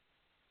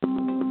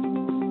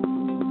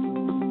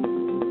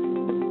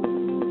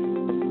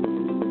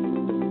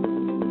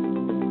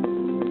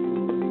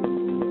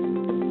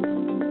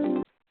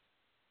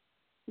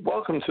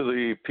Welcome to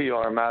the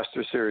PR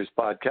Master Series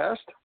podcast.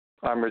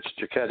 I'm Rich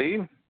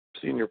Giacchetti,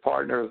 Senior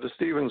Partner of the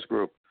Stevens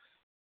Group.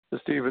 The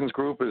Stevens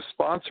Group is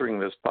sponsoring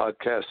this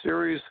podcast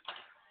series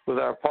with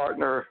our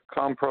partner,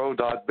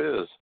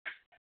 Compro.biz.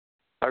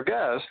 Our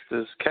guest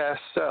is Kass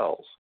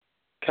Sells.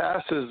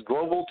 Kass is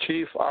Global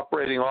Chief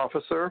Operating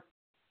Officer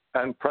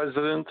and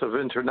President of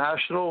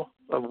International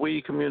of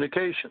We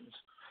Communications.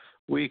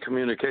 We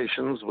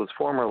Communications was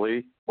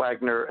formerly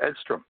Wagner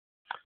Edstrom.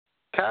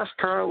 Kass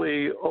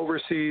currently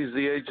oversees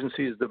the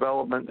agency's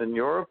development in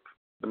Europe,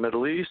 the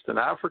Middle East, and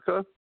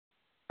Africa,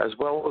 as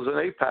well as in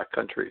APAC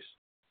countries.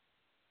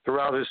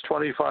 Throughout his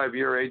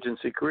 25-year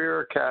agency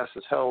career, Kass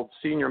has held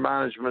senior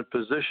management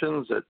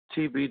positions at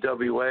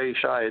TBWA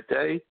Chiat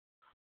Day,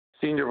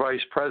 Senior Vice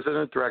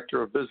President,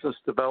 Director of Business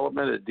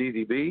Development at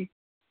DDB,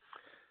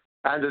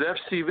 and at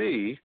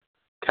FCB,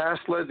 Kass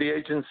led the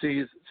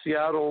agency's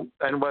Seattle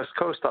and West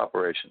Coast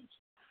operations.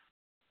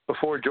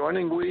 Before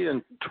joining We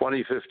in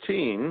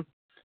 2015,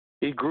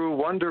 he grew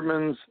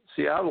Wunderman's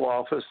Seattle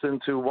office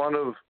into one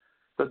of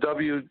the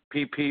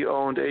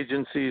WPP-owned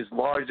agency's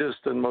largest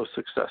and most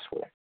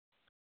successful.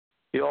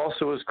 He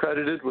also is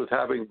credited with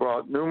having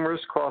brought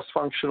numerous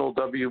cross-functional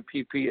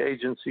WPP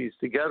agencies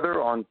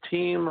together on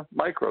Team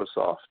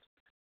Microsoft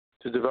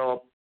to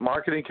develop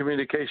marketing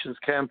communications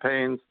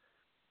campaigns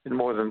in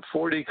more than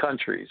 40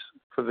 countries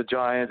for the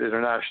giant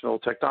international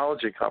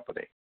technology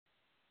company.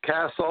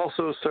 Kass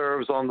also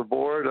serves on the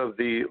board of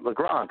the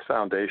LeGrand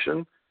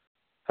Foundation,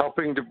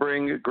 helping to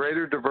bring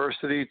greater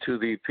diversity to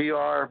the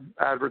PR,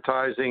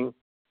 advertising,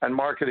 and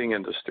marketing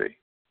industry.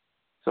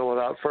 So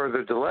without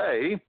further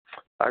delay,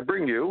 I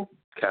bring you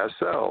Kass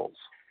Sells.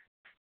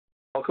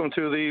 Welcome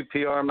to the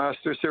PR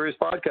Master Series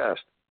podcast.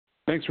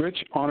 Thanks,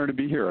 Rich. Honored to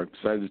be here. I'm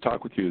excited to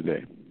talk with you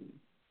today.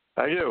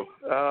 Thank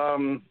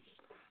you.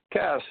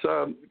 Kass,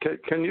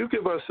 can you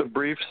give us a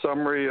brief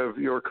summary of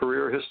your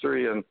career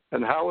history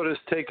and how it has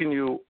taken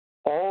you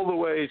all the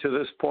way to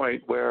this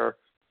point where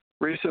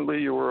recently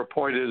you were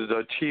appointed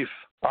a Chief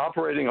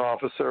Operating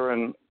Officer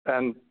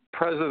and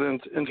President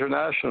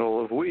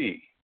International of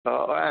We?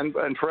 And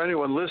for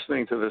anyone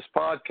listening to this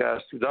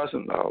podcast who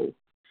doesn't know,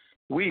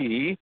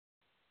 We,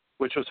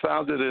 which was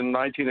founded in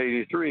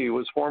 1983,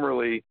 was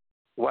formerly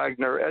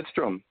Wagner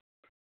Edstrom,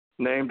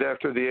 named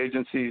after the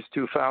agency's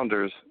two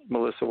founders,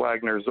 Melissa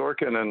Wagner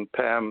Zorkin and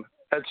Pam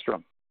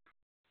Edstrom.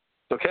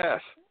 So,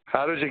 Kass,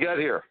 how did you get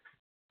here?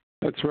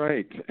 That's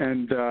right,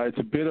 and it's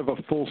a bit of a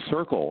full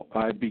circle.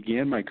 I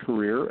began my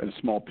career at a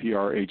small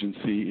PR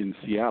agency in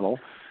Seattle,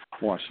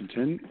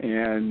 Washington,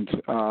 and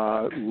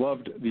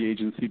loved the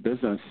agency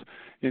business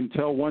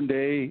until one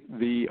day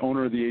the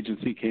owner of the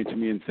agency came to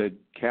me and said,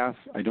 Kass,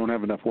 I don't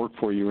have enough work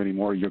for you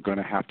anymore. You're going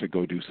to have to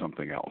go do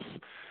something else.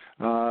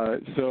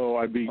 So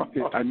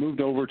I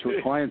moved over to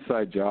a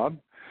client-side job,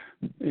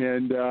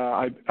 and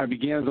I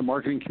began as a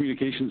marketing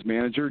communications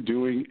manager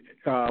doing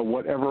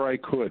whatever I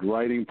could,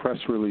 writing press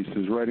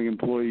releases, writing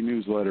employee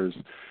newsletters,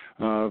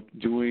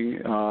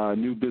 doing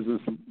new business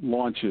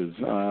launches,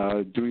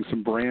 doing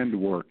some brand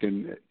work,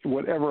 and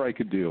whatever I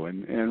could do,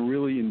 and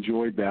really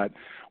enjoyed that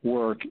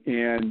work.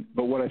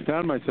 But what I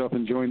found myself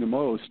enjoying the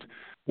most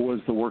was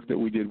the work that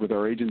we did with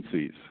our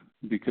agencies,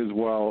 because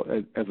while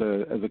as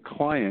a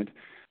client,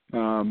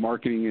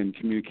 marketing and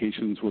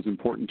communications was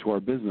important to our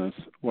business,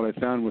 what I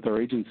found with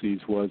our agencies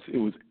was it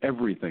was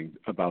everything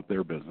about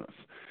their business.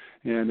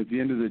 And at the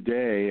end of the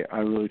day, I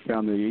really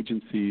found my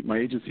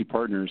agency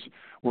partners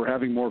were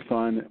having more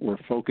fun, were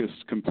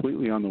focused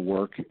completely on the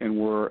work, and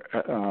were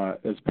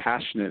as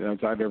passionate as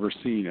I've ever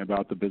seen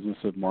about the business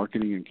of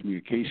marketing and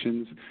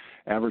communications,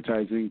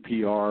 advertising,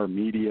 PR,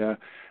 media,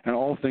 and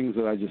all things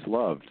that I just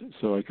loved.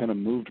 So I kind of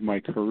moved my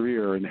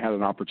career and had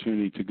an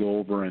opportunity to go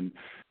over and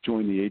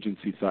join the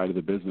agency side of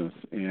the business,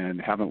 and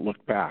haven't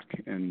looked back,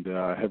 and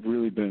have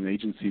really been an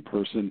agency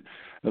person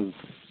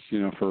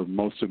for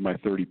most of my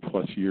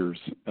 30-plus years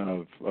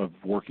of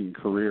working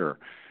career.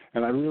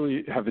 And I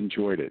really have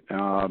enjoyed it.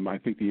 I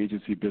think the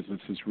agency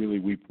business is really,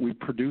 we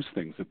produce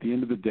things. At the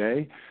end of the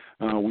day,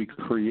 we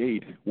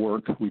create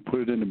work, we put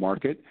it into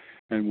market,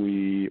 and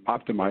we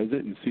optimize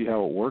it and see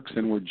how it works,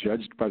 and we're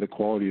judged by the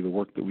quality of the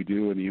work that we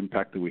do and the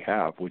impact that we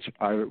have, which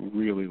I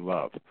really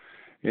love.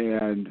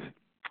 And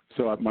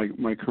so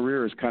my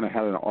career has kind of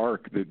had an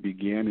arc that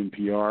began in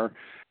PR,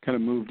 kind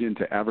of moved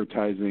into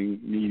advertising,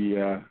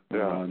 media,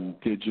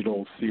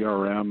 digital,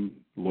 CRM,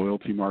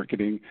 loyalty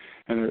marketing,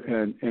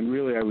 and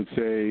really I would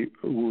say,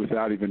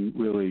 without even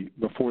really,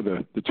 before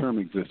the term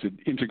existed,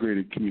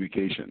 integrated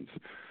communications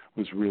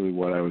was really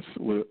what I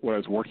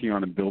was working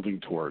on and building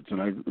towards.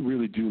 And I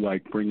really do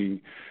like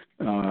bringing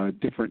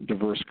different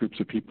diverse groups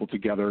of people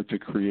together to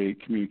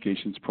create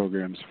communications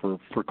programs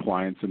for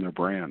clients and their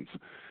brands.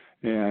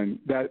 And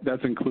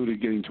that's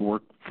included getting to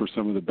work for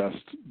some of the best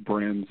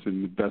brands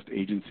and the best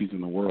agencies in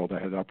the world.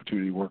 I had the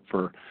opportunity to work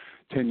for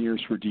 10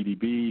 years for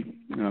DDB,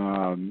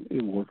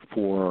 worked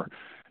for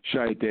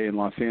Chiat Day in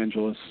Los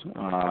Angeles,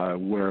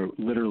 where it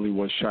literally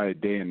was Chiat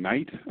Day and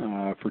night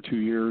for 2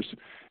 years.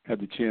 Had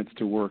the chance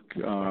to work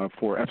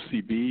for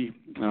FCB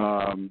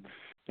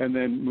and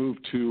then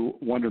moved to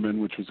Wonderman,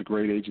 which was a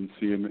great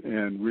agency,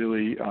 and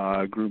really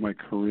grew my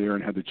career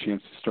and had the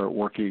chance to start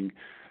working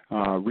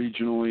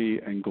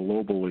regionally and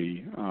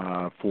globally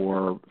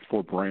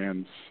for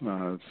brands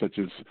such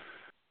as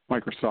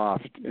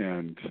Microsoft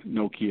and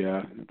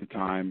Nokia at the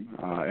time,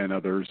 and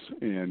others,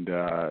 and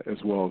as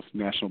well as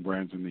national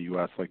brands in the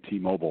U.S. like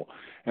T-Mobile,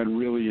 and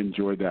really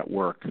enjoyed that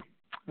work.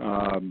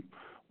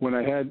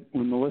 When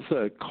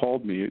Melissa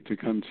called me to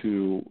come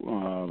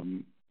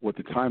to what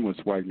at the time was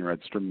Wagner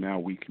Edstrom, now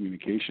We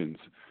Communications,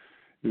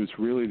 it was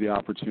really the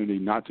opportunity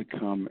not to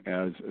come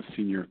as a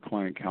senior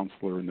client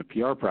counselor in the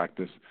PR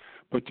practice,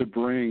 but to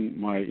bring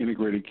my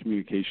integrated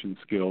communication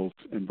skills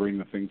and bring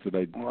the things that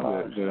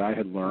I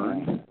had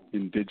learned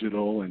in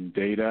digital and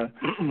data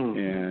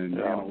and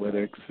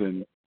analytics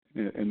and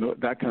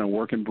that kind of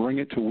work, and bring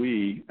it to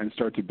We and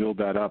start to build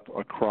that up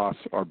across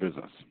our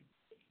business.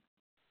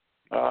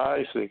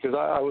 I see, because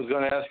I was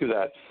going to ask you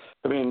that.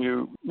 I mean,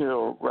 you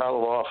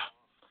rattled off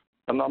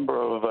a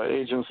number of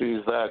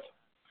agencies that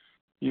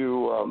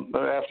you,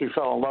 after you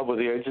fell in love with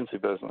the agency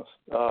business,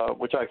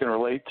 which I can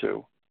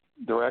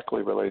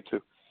directly relate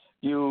to.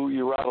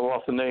 You rattle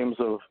off the names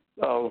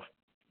of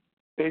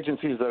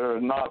agencies that are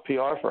not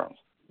PR firms,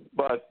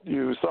 but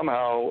you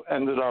somehow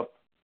ended up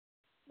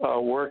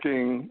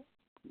working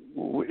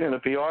in a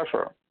PR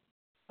firm,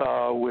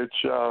 which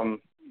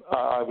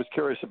I was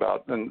curious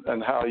about, and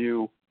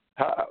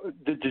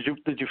did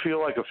you feel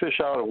like a fish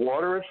out of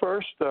water at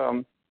first?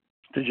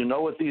 Did you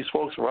know what these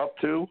folks were up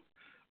to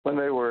when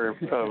they were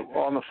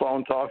on the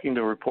phone talking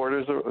to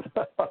reporters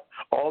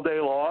all day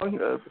long?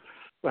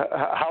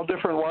 How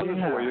different was it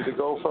for you to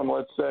go from,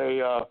 let's say,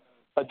 a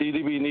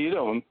DDB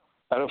Needham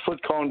and a foot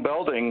cone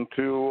belting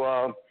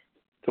to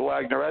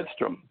Wagner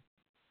Edstrom?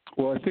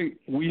 Well, I think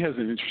We has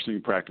an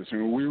interesting practice. I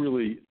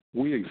mean,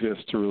 we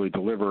exist to really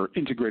deliver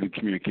integrated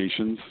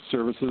communications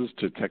services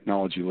to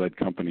technology-led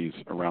companies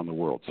around the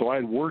world. So I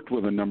had worked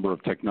with a number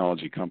of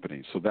technology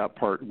companies. So that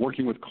part,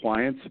 working with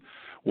clients,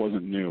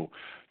 wasn't new.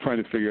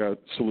 Trying to figure out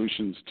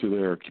solutions to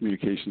their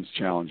communications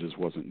challenges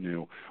wasn't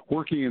new.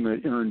 Working in the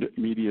earned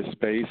media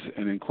space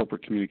and in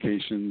corporate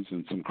communications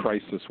and some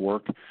crisis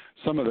work,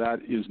 some of that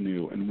is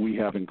new, and we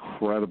have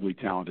incredibly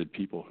talented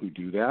people who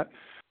do that.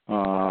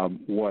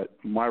 What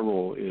my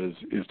role is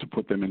to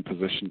put them in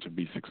position to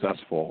be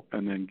successful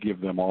and then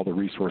give them all the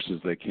resources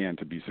they can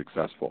to be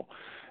successful.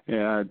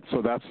 And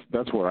so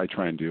that's what I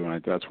try and do,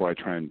 and that's why I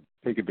try and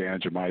take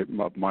advantage of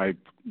my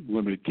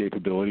limited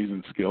capabilities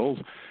and skills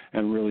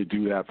and really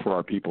do that for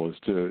our people is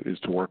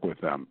to work with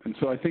them. And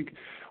so I think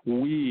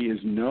We is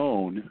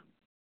known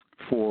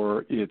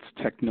for its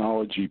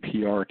technology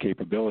PR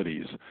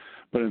capabilities,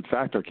 but in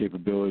fact our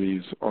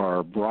capabilities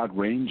are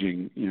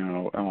broad-ranging.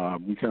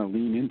 We kind of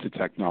lean into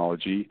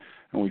technology,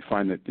 and we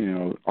find that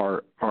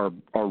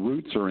our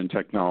roots are in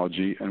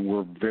technology, and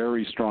we're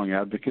very strong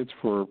advocates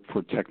for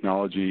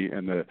technology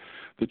and the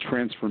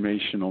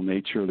transformational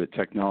nature that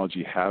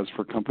technology has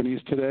for companies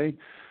today.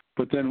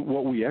 But then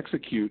what we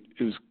execute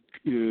is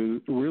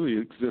really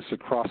exists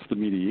across the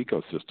media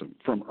ecosystem,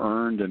 from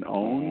earned and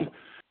owned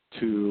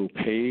to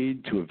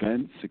paid to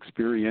events,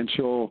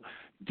 experiential,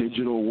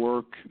 digital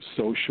work,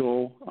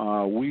 social.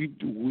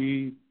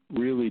 We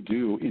really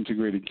do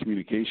integrated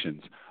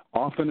communications.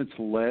 Often it's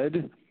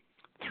led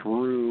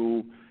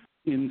through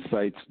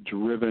insights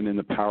driven in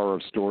the power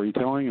of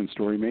storytelling and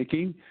story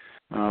making,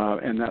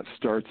 and that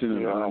starts in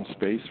an earned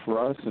space for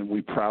us, and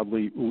we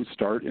proudly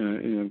start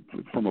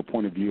from a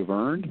point of view of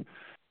earned,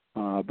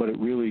 but it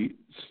really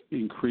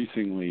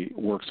increasingly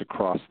works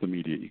across the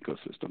media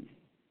ecosystem.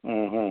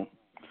 Mm-hmm.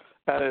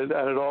 And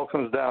it all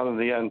comes down in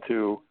the end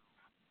to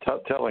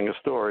telling a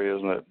story,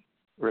 isn't it?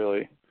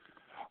 Really?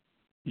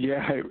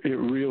 Yeah, it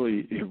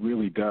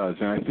really does.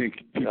 And I think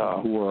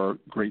people who are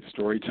great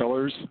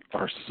storytellers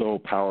are so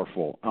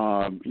powerful.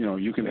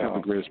 You can have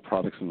the greatest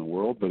products in the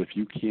world, but if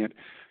you can't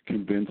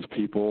convince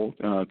people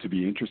to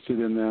be interested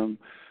in them,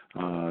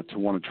 to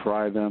want to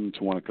try them,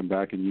 to want to come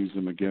back and use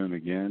them again and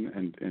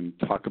again, and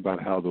talk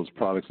about how those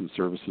products and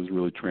services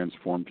really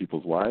transform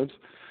people's lives,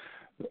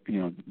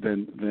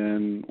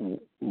 then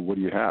what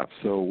do you have?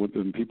 So with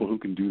the people who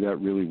can do that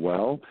really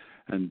well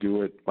and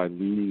do it by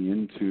leaning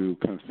into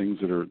kind of things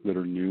that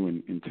are new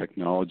in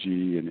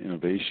technology and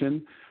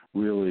innovation,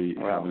 really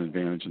have an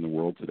advantage in the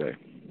world today.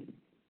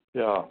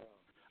 Yeah.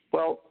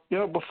 Well,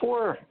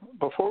 before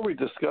we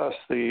discuss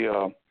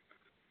the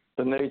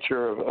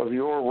nature of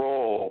your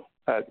role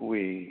at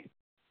We,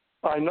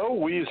 I know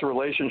We's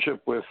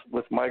relationship with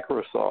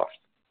Microsoft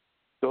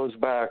goes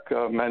back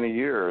many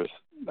years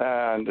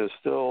and is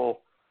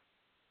still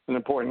an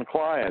important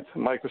client.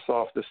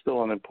 Microsoft is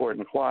still an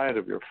important client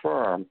of your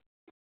firm.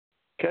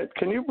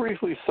 Can you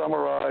briefly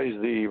summarize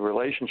the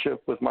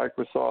relationship with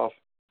Microsoft,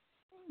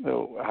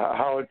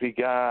 how it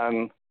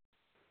began,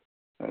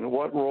 and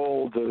what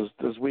role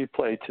does We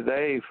play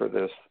today for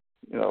this,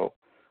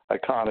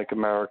 iconic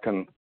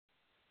American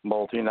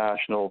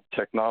multinational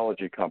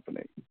technology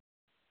company?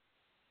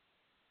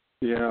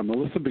 Yeah,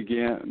 Melissa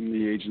began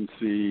the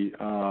agency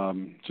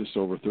just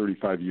over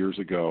 35 years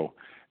ago,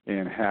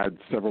 and had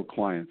several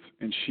clients.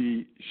 And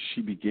she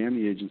began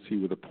the agency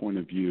with a point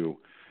of view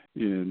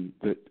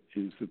that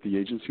the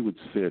agency would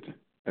sit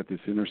at this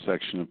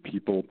intersection of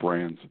people,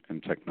 brands,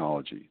 and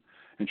technology.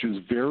 And she was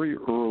very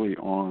early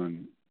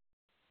on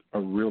a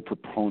real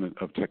proponent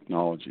of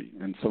technology,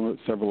 and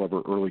several of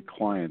her early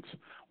clients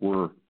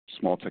were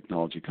small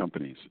technology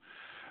companies.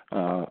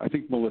 I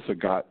think Melissa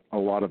got a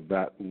lot of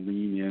that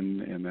lean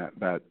in and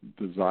that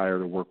desire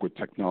to work with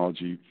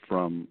technology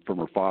from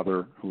her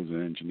father, who was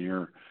an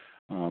engineer.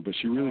 But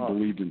she really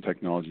believed in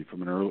technology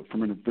from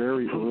a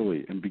very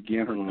early, and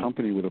began her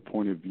company with a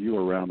point of view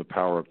around the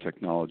power of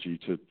technology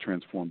to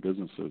transform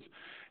businesses.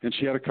 And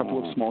she had a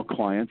couple of small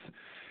clients,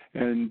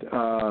 and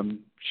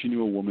she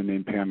knew a woman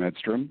named Pam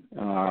Edstrom.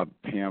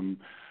 Pam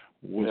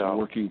was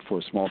working for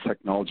a small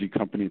technology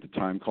company at the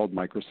time called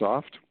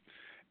Microsoft.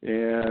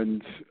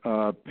 And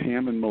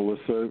Pam and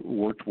Melissa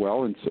worked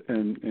well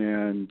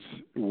and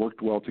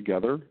worked well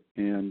together.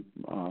 And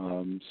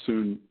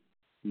soon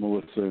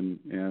Melissa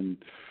and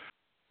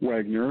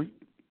Wagner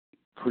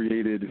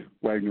created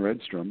Wagner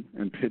Edstrom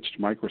and pitched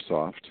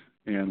Microsoft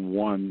and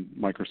won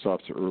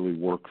Microsoft's early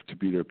work to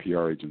be their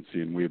PR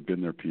agency. And we have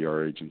been their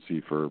PR agency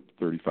for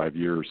 35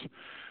 years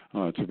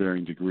to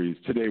varying degrees.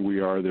 Today we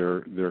are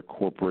their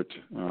corporate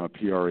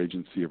PR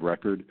agency of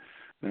record.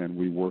 And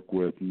we work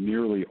with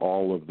nearly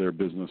all of their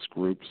business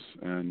groups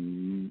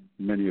and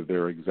many of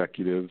their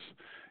executives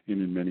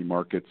in many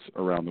markets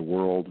around the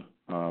world.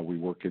 We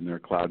work in their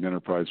cloud and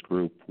enterprise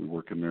group. We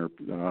work in their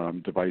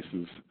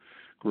devices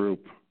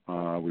group.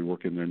 We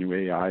work in their new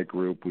AI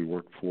group. We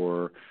work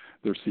for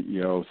their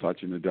CEO,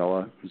 Satya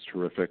Nadella, who's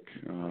terrific.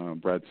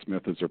 Brad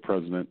Smith is their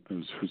president,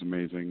 who's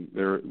amazing.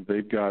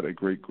 They've got a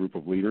great group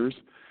of leaders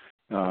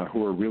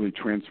who are really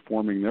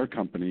transforming their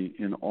company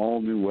in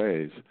all new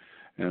ways.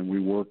 And we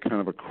work kind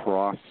of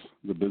across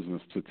the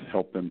business to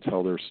help them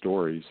tell their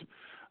stories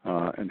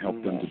and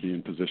help them to be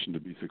in position to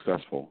be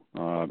successful.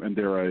 And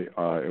they're,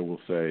 I will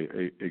say,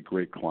 a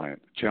great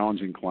client,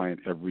 challenging client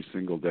every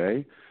single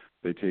day.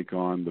 They take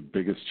on the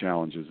biggest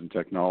challenges in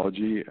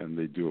technology, and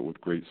they do it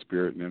with great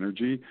spirit and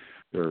energy.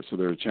 They're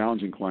a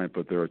challenging client,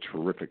 but they're a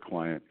terrific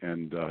client,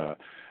 and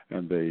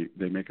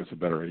they make us a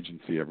better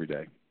agency every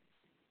day.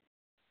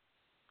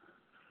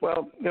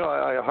 Well,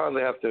 I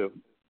hardly have to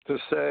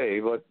say,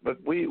 but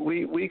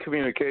we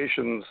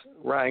communications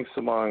ranks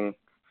among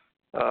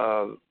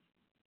the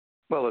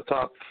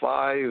top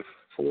 4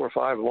 or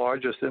 5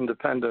 largest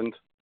independent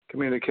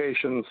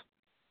communications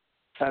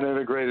and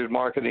integrated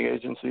marketing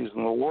agencies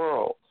in the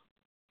world.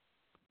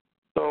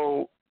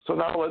 So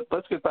now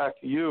let's get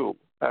back to you.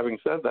 Having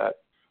said that,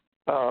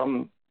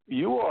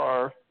 you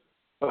are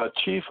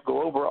Chief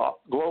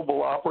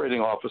Global Operating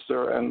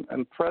Officer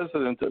and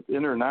President of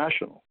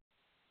International.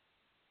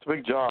 It's a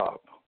big job.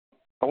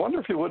 I wonder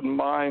if you wouldn't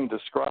mind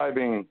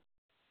describing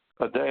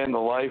a day in the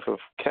life of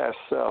Kass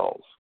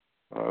Sells.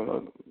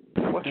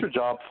 What's your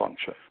job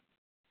function?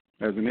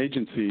 As an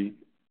agency,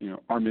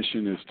 our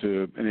mission is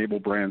to enable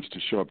brands to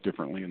show up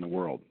differently in the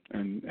world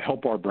and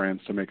help our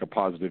brands to make a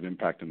positive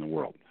impact in the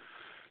world.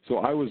 So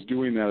I was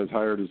doing that, as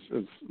hired as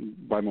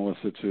by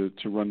Melissa to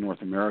run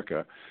North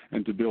America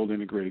and to build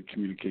integrated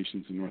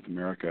communications in North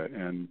America.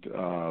 And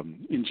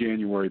in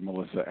January,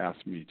 Melissa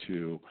asked me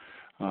to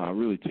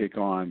really take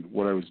on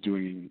what I was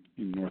doing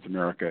in North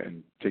America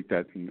and take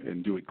that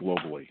and do it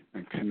globally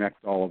and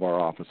connect all of our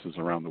offices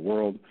around the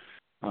world,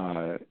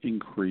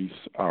 increase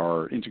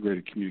our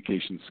integrated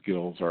communication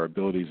skills, our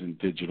abilities in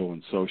digital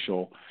and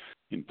social,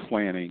 in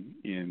planning,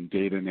 in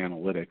data and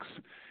analytics,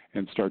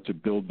 and start to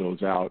build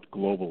those out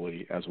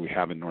globally as we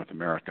have in North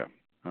America.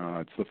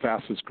 It's the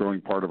fastest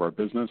growing part of our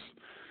business,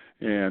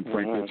 and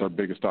frankly, it's our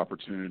biggest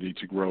opportunity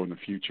to grow in the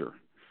future.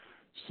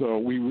 So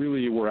we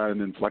really were at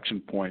an inflection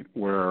point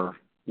where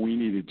we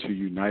needed to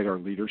unite our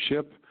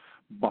leadership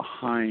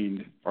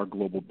behind our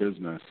global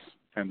business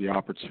and the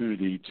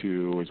opportunity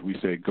to, as we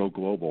say, go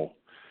global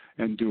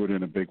and do it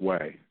in a big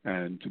way,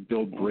 and to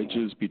build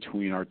bridges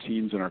between our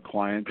teams and our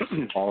clients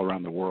all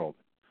around the world.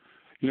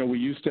 One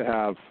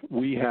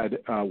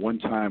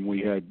time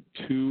we had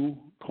 2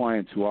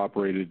 clients who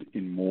operated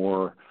in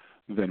more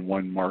than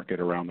one market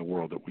around the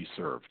world that we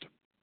served.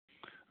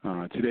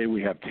 Today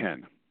we have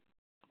 10.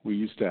 We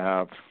used to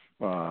have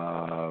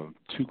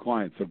 2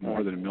 clients of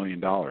more than $1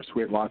 million.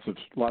 We had lots of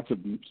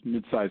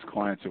mid-sized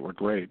clients that were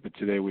great, but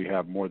today we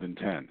have more than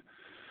 10.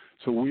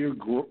 So we are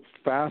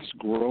fast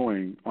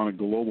growing on a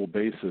global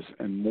basis,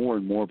 and more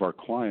of our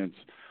clients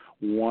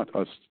want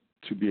us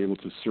to be able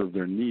to serve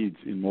their needs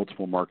in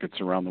multiple markets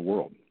around the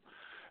world.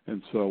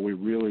 And so we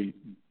really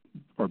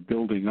are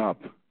building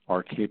up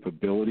our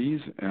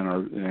capabilities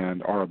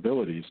and our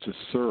abilities to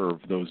serve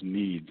those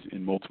needs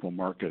in multiple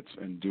markets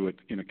and do it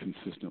in a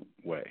consistent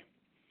way.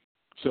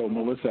 So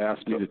Melissa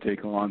asked me to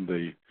take on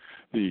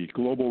the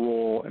global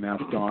role and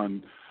asked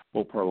Don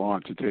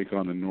Beauparlant to take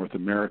on the North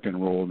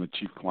American role and the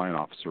Chief Client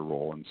Officer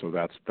role, and so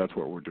that's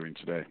what we're doing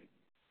today.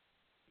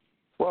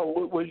 Well,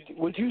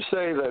 would you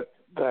say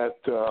that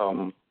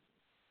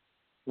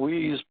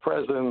WE's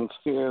presence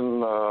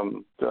in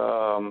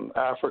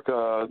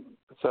Africa,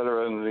 et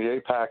cetera, in the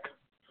APAC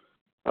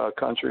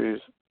countries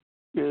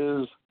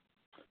is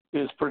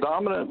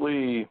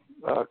predominantly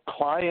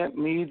client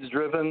needs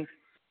driven,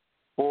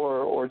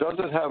 or does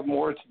it have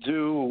more to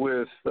do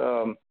with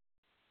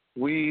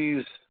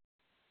WE's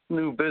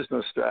new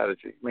business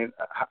strategy? I mean,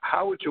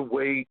 how would you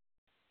weigh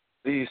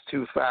these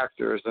two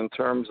factors in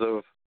terms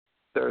of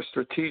their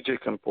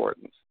strategic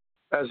importance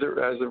as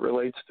it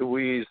relates to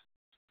WE's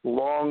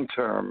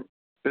long-term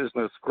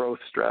business growth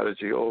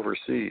strategy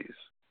overseas?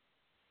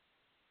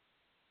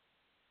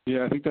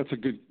 Yeah, I think that's a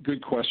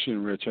good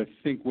question, Rich. I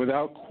think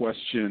without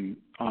question,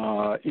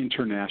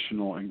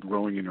 international and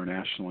growing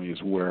internationally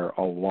is where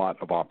a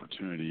lot of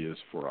opportunity is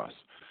for us.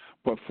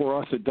 But for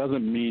us, it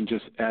doesn't mean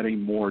just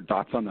adding more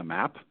dots on the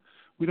map.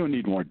 We don't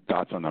need more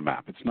dots on the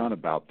map. It's not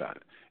about that.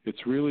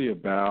 It's really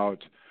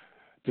about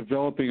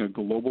developing a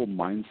global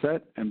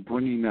mindset and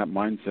bringing that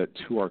mindset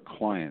to our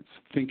clients,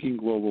 thinking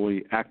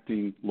globally,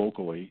 acting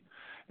locally,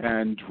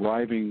 and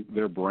driving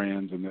their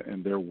brands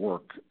and their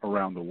work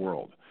around the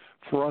world.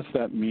 For us,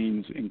 that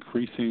means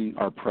increasing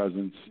our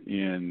presence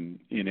in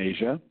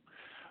Asia,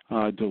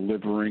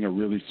 delivering a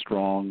really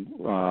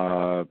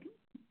strong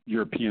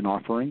European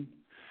offering,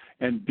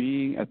 and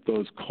being at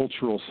those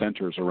cultural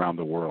centers around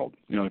the world.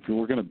 You know, if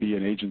we're going to be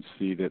an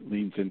agency that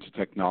leans into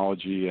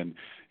technology and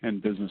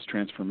business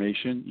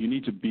transformation, you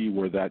need to be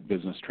where that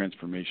business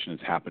transformation is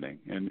happening.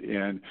 And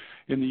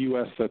in the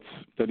U.S.,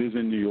 that is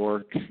in New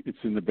York, it's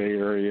in the Bay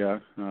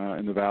Area,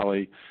 in the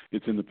Valley,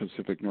 it's in the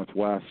Pacific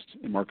Northwest,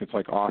 in markets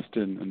like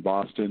Austin and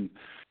Boston,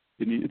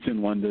 it's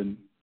in London,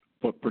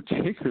 but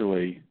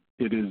particularly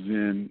it is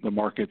in the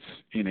markets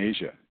in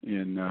Asia,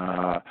 in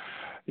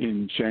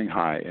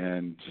Shanghai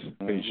and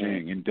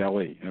Beijing, in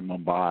Delhi and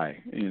Mumbai,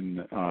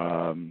 in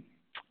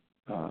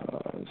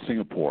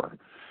Singapore,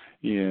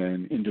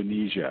 in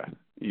Indonesia,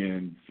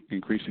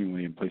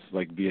 increasingly in places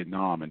like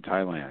Vietnam and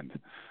Thailand.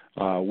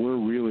 We're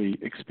really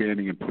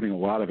expanding and putting a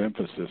lot of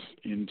emphasis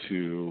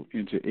into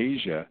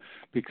Asia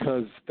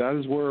because that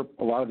is where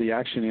a lot of the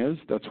action is.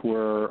 That's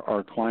where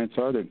our clients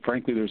are. And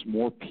frankly, there's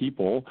more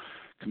people,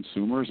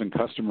 consumers and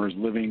customers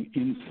living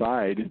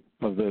inside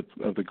of the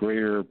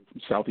greater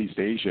Southeast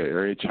Asia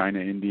area, China,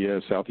 India,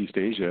 Southeast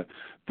Asia,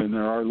 than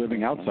there are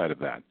living outside of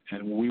that.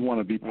 And we want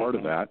to be part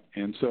of that.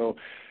 And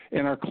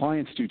our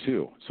clients do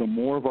too. So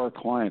more of our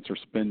clients are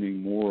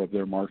spending more of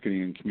their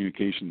marketing and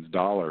communications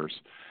dollars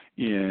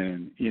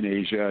in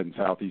Asia and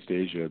Southeast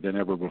Asia than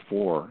ever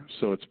before.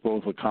 So it's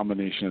both a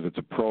combination of it's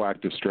a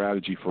proactive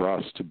strategy for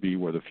us to be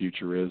where the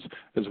future is,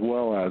 as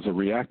well as a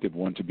reactive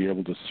one to be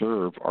able to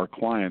serve our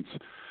clients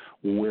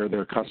where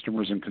their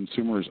customers and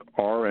consumers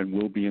are and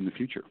will be in the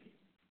future.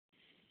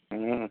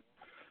 Mm-hmm.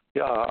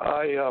 Yeah,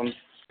 I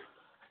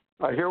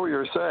hear what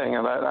you're saying,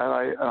 and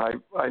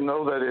I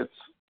know that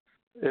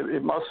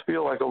it must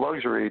feel like a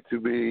luxury to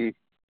be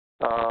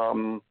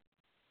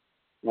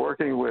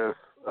working with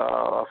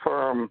a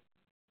firm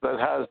that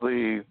has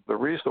the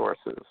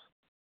resources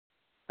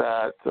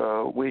that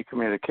We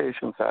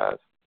Communications has.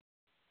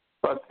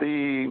 But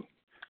the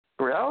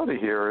reality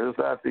here is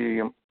that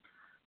the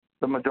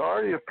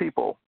majority of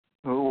people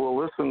who will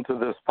listen to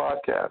this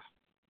podcast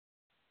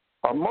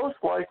are most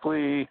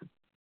likely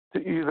to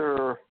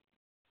either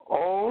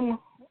own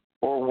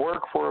or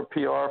work for a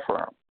PR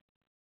firm.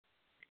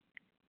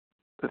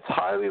 It's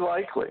highly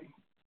likely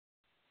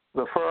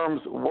the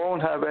firms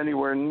won't have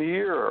anywhere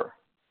near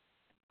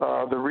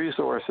the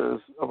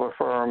resources of a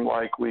firm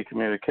like We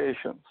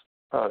Communications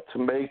to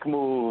make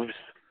moves,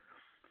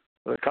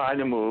 the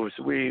kind of moves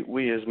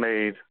we has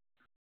made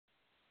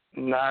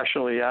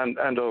nationally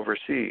and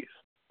overseas.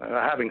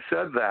 Having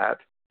said that,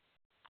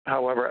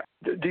 however,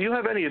 do you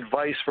have any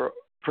advice for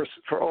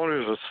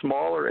owners of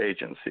smaller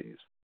agencies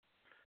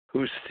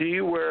who see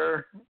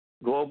where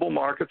global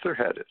markets are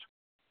headed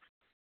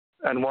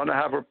and want to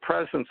have a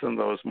presence in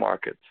those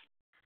markets,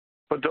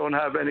 but don't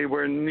have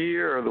anywhere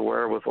near the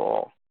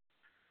wherewithal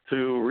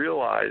to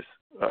realize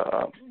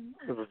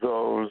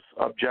those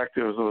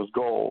objectives, those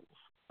goals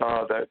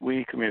that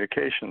We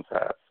Communications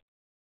has?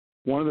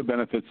 One of the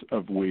benefits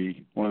of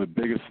We, one of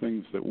the biggest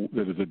things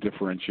that is a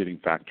differentiating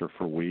factor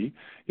for We,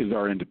 is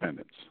our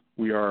independence.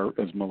 We are,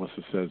 as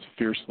Melissa says,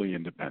 fiercely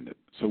independent.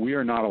 So we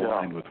are not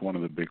aligned with one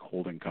of the big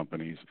holding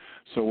companies.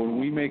 So when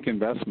we make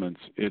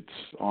investments, it's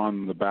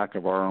on the back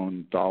of our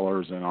own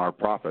dollars and our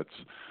profits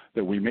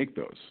that we make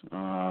those.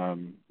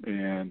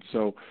 And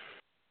so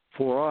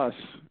for us,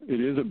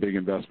 it is a big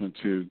investment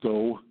to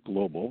go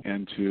global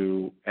and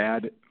to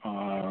add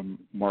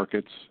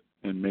markets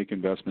and make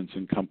investments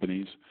in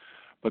companies.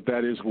 But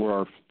that is where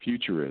our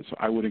future is.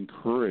 I would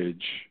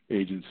encourage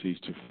agencies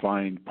to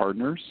find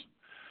partners,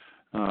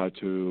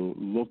 to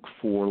look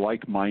for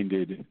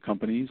like-minded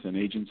companies and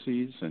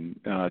agencies and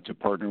to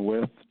partner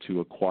with,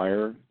 to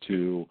acquire,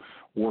 to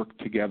work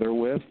together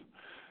with,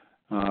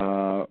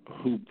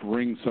 who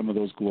bring some of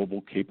those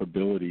global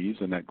capabilities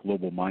and that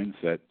global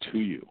mindset to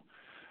you.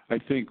 I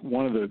think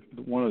one of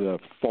the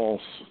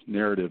false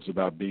narratives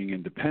about being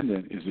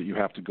independent is that you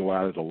have to go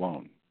at it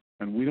alone.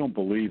 And we don't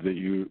believe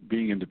that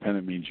being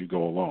independent means you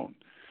go alone.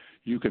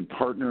 You can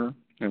partner,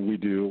 And we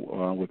do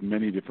with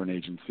many different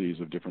agencies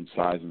of different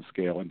size and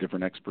scale and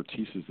different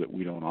expertises that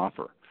we don't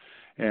offer.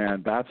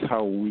 And that's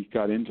how we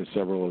got into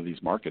several of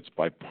these markets,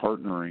 by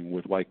partnering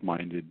with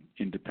like-minded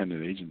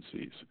independent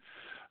agencies.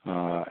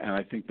 And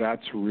I think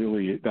that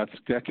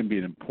can be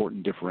an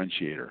important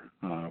differentiator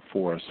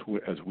for us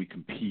as we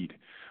compete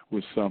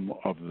with some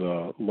of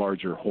the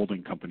larger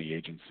holding company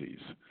agencies.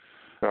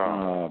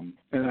 And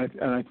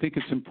I think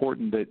it's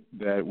important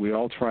that we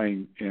all try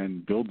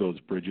and build those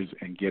bridges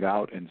and get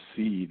out and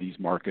see these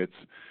markets,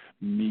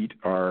 meet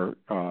our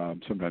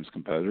sometimes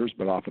competitors,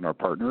 but often our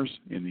partners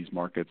in these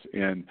markets,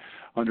 and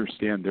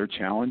understand their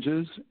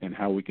challenges and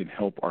how we can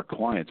help our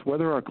clients,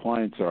 whether our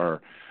clients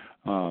are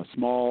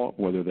small,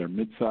 whether they're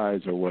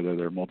mid-size, or whether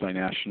they're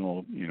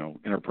multinational,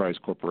 enterprise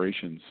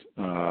corporations.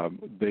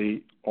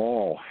 They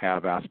all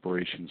have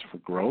aspirations for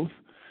growth,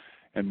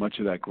 and much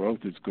of that growth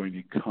is going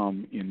to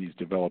come in these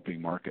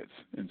developing markets.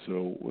 And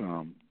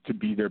so to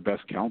be their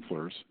best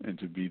counselors and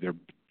to be their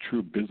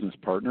true business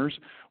partners,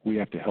 we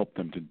have to help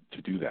them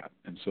to do that.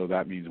 And so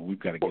that means we've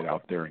got to get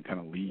out there and kind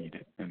of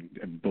lead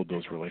and build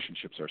those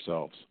relationships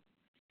ourselves.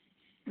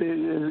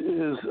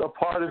 Is a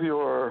part of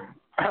your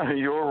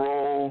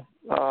role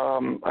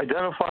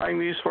identifying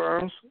these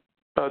firms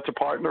to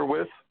partner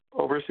with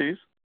overseas?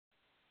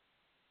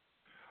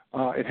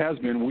 It has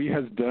been. We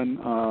have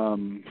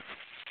done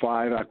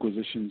 5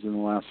 acquisitions in the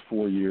last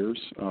 4 years.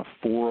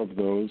 4 of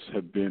those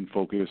have been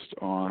focused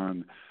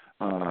on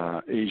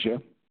Asia,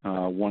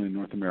 1 in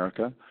North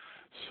America.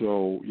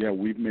 So, yeah,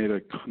 we've made a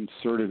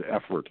concerted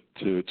effort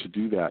to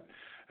do that.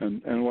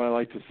 And what I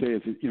like to say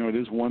is that, it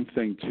is one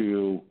thing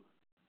to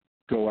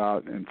go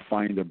out and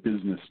find a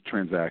business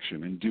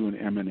transaction and do an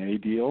M&A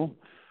deal,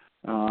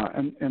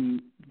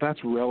 and that's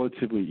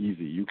relatively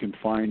easy. You can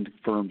find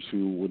firms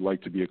who would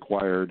like to be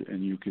acquired,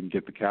 and you can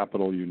get the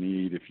capital you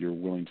need if you're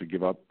willing to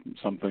give up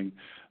something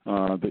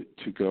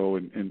to go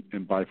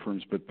and buy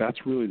firms. But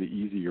that's really the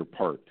easier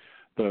part.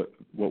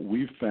 What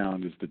we've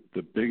found is that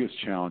the biggest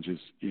challenge is,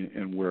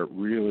 and where it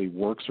really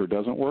works or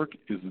doesn't work,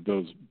 is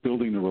those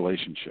building the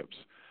relationships.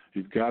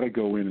 You've got to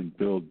go in and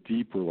build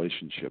deep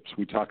relationships.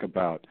 We talk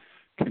about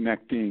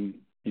connecting,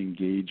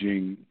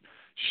 engaging,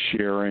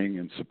 sharing,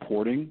 and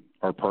supporting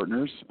our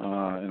partners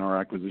and our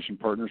acquisition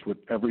partners with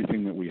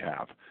everything that we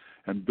have,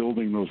 and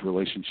building those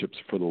relationships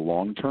for the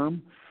long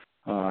term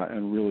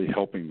and really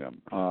helping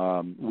them.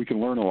 We can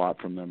learn a lot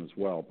from them as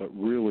well, but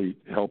really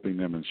helping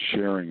them and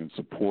sharing and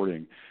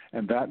supporting.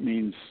 And that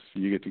means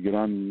you get to get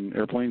on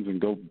airplanes and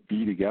go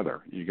be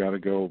together. You got to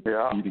go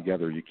be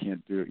together. You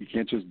can't do it. You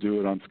can't just do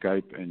it on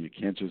Skype, and you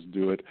can't just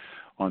do it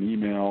on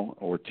email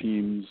or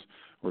Teams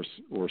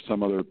or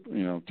some other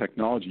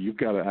technology. You've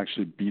got to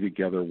actually be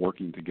together,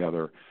 working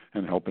together,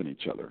 and helping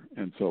each other.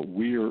 And so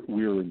we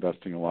are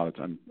investing a lot of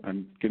time.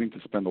 I'm getting to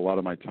spend a lot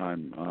of my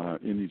time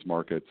in these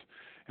markets,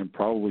 and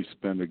probably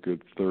spend a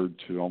good third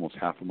to almost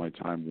half of my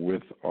time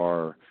with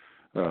our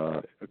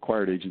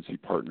acquired agency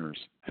partners,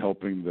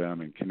 helping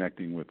them and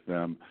connecting with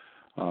them,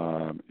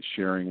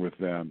 sharing with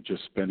them,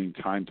 just spending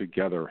time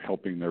together,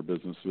 helping their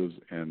businesses,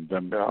 and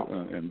them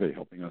and they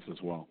helping us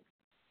as well.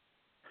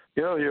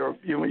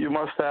 You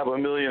must have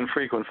 1 million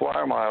frequent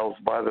flyer miles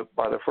by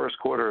the first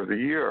quarter of the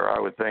year, I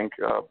would think.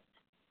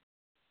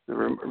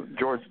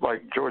 George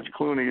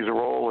Clooney's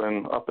role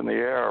in Up in the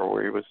Air,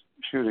 where he was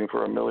shooting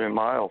for 1 million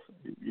miles.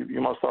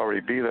 You must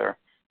already be there.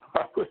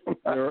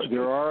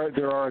 There are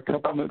a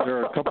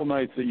couple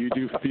nights that you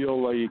do feel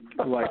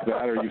like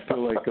that, or you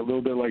feel like a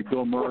little bit like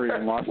Bill Murray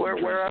in Lost.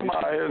 Where am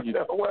I?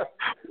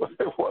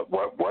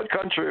 What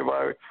country have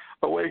I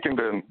awakened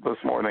in this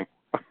morning?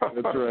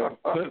 That's right.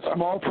 It's a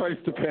small price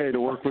to pay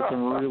to work with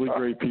some really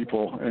great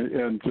people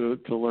and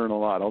to learn a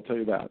lot. I'll tell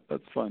you that.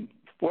 That's fun.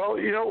 Well,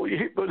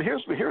 but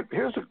here's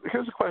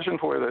a question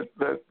for you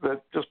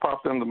that just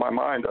popped into my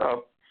mind.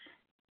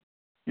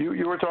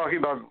 You were talking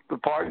about the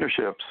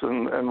partnerships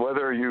and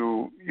whether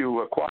you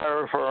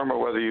acquire a firm or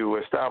whether you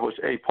establish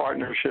a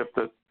partnership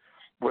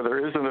where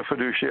there isn't a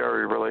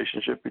fiduciary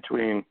relationship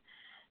between,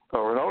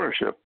 or an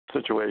ownership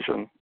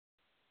situation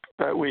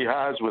that we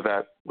has with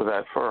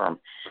that firm.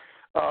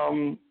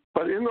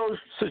 But in those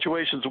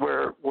situations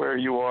where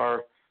you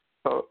are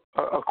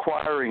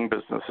acquiring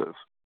businesses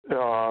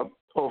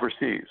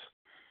overseas,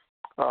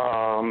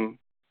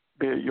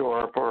 be it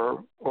Europe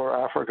or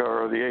Africa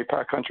or the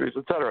APAC countries,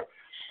 et cetera,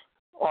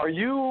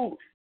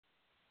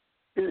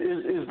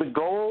 is the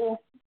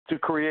goal to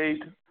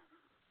create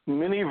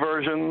mini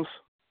versions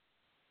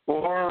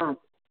or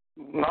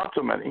not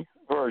so many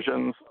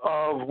versions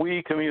of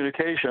We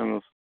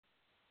Communications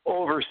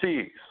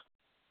overseas?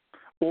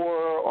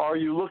 Or are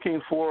you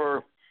looking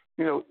for,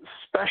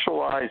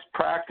 specialized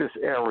practice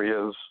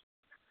areas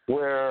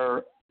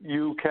where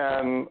you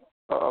can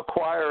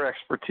acquire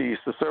expertise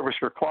to service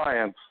your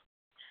clients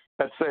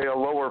at, say, a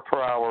lower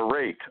per hour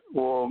rate?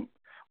 Well,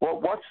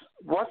 what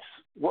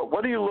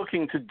are you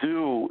looking to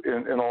do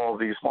in all of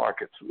these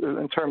markets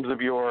in terms of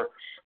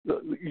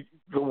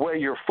the way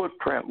your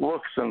footprint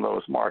looks in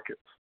those markets?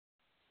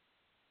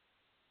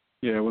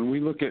 Yeah, when we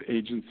look at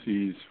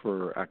agencies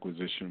for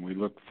acquisition, we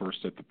look first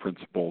at the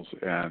principals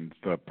and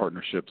the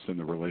partnerships and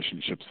the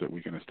relationships that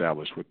we can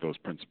establish with those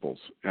principals.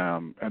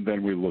 And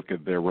then we look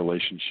at their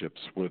relationships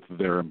with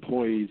their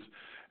employees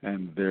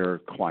and their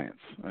clients.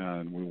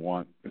 And we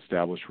want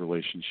established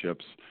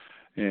relationships,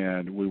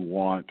 and we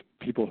want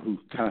people who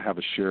kind of have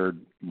a shared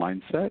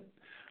mindset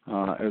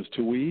as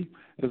to we.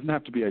 It doesn't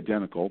have to be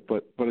identical,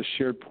 but a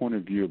shared point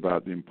of view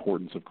about the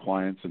importance of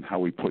clients and how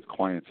we put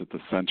clients at the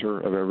center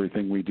of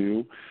everything we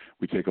do.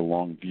 We take a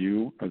long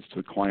view as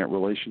to client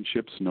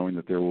relationships, knowing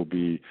that there will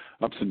be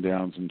ups and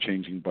downs and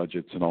changing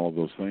budgets and all of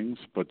those things,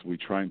 but we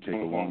try and take a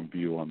long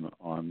view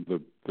on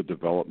the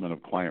development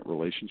of client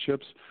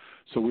relationships.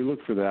 So we look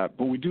for that,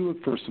 but we do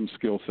look for some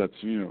skill sets.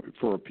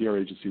 For a PR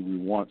agency, we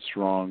want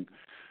strong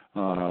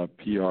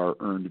PR,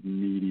 earned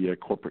media,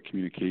 corporate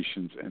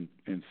communications,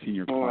 and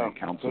senior client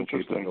counsel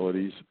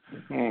capabilities.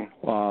 And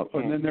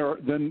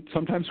then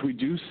sometimes we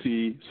do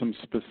see some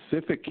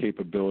specific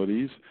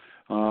capabilities.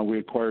 We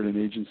acquired an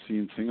agency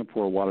in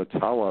Singapore,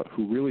 Watatawa,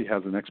 who really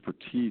has an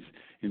expertise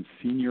in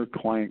senior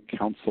client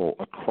counsel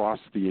across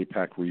the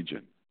APAC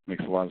region.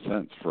 Makes a lot of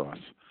sense for us.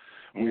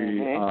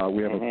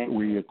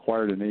 We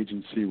acquired an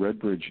agency,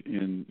 Redbridge,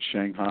 in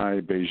Shanghai,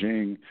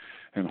 Beijing,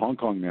 and Hong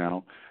Kong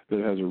now, that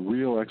has a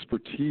real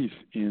expertise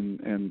in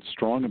and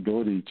strong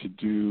ability to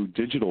do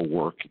digital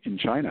work in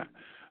China,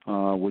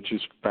 which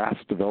is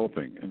fast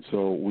developing. And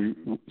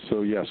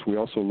so yes, we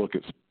also look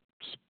at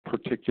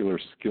particular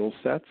skill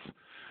sets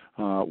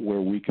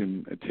where we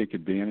can take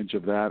advantage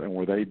of that and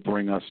where they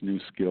bring us new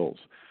skills.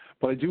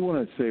 But I do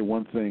want to say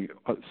one thing.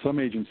 Some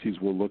agencies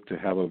will look to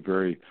have a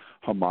very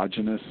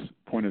homogenous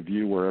point of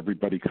view where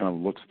everybody kind of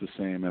looks the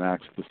same and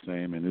acts the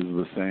same and is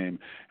the same,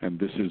 and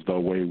this is the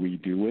way we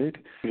do it.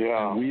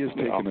 Yeah. And we have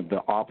taken the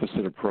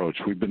opposite approach.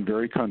 We've been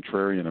very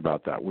contrarian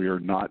about that. We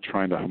are not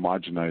trying to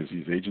homogenize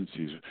these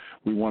agencies.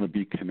 We want to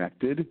be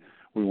connected.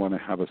 We want to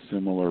have a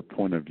similar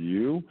point of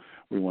view.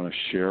 We want to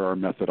share our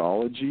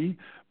methodology,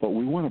 but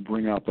we want to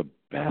bring out the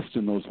best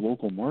in those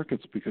local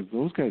markets because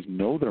those guys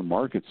know their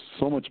markets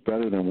so much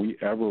better than we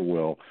ever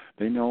will.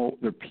 They know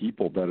their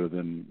people better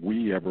than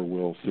we ever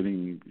will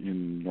sitting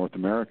in North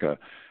America.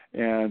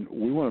 And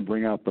we want to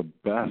bring out the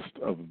best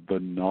of the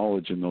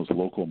knowledge in those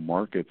local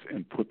markets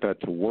and put that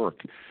to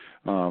work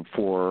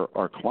for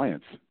our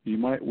clients. We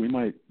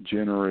might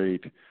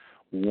generate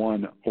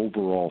one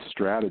overall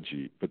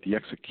strategy, but the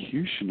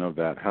execution of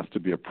that has to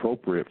be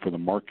appropriate for the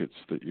markets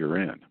that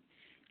you're in.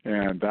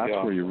 And that's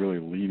where you really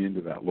lean into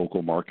that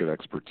local market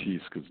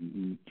expertise because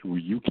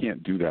you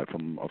can't do that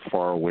from a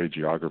faraway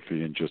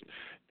geography and just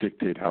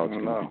dictate how it's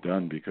going to be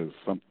done because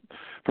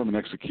from an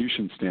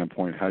execution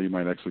standpoint, how you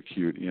might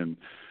execute in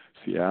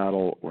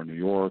Seattle or New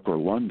York or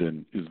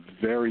London is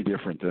very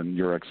different than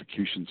your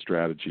execution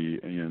strategy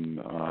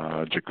in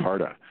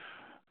Jakarta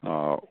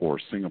or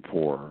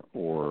Singapore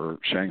or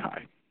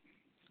Shanghai.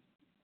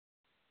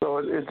 So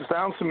it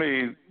sounds to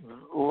me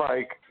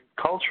like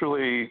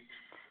culturally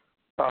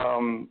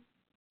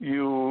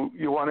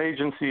you want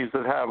agencies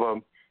that have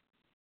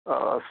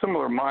a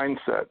similar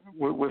mindset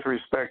with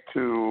respect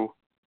to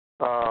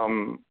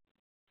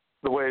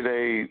the way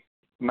they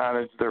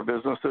manage their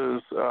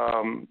businesses,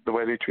 the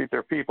way they treat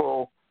their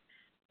people,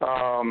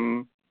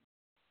 and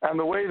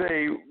the way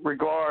they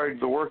regard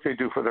the work they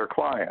do for their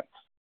clients.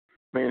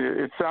 I mean,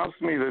 it sounds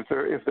to me that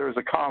if there's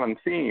a common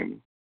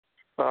theme,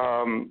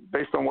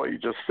 based on what you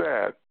just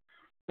said,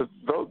 that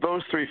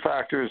those three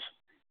factors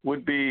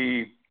would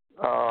be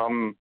a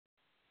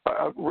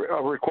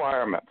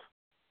requirement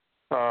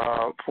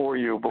for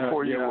you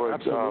before you would.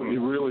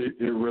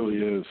 Absolutely. It really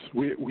is.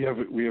 We have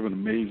an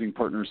amazing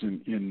partners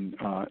in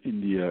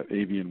India,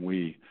 Avi and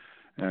We,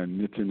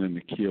 and Nitin and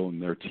Nikhil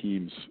and their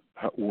teams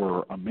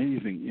were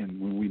amazing. And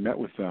when we met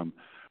with them,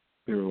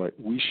 they were like,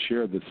 we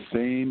share the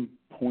same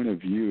point of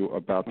view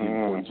about the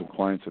importance of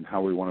clients and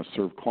how we want to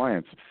serve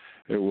clients.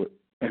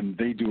 And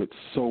they do it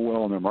so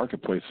well in their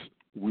marketplace.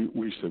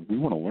 We said we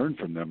want to learn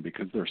from them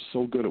because they're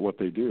so good at what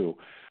they do,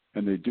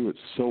 and they do it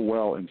so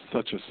well in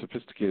such a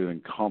sophisticated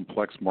and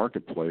complex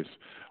marketplace.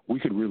 We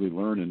could really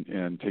learn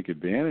and take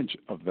advantage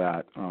of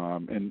that,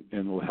 and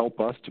it will help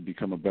us to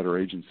become a better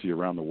agency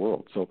around the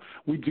world. So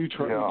we do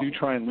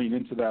try and lean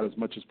into that as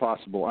much as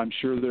possible. I'm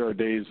sure there are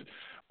days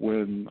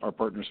when our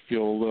partners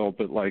feel a little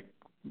bit like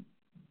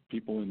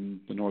people in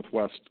the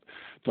Northwest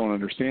don't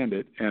understand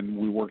it, and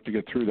we work to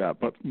get through that.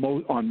 But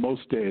on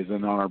most days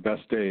and on our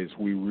best days,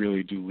 we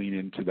really do lean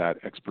into that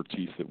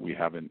expertise that we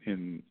have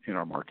in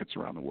our markets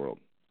around the world.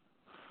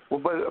 Well,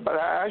 but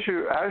as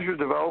you're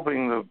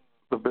developing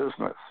the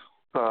business,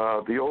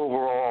 the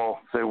overall,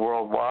 say,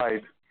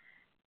 worldwide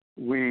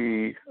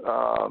we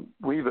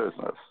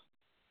business,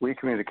 we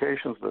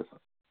communications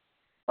business,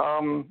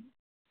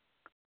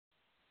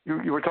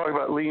 you were talking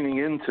about leaning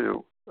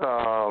into,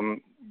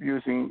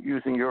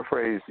 using your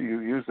phrase, you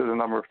used it a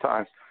number of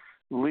times,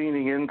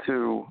 leaning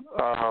into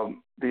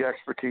the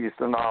expertise,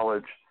 the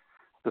knowledge,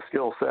 the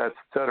skill sets,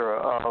 et cetera,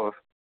 of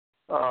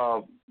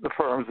the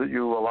firms that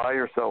you ally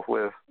yourself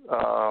with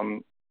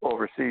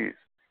overseas.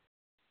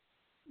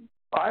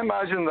 I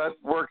imagine that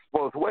works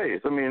both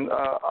ways. I mean,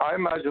 I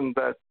imagine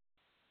that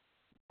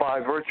by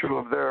virtue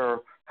of their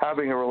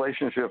having a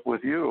relationship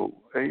with you,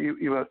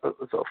 even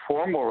it's a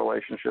formal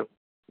relationship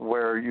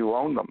where you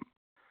own them.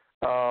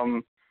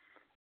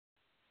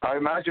 I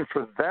imagine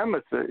for them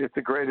it's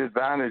a great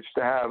advantage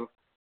to have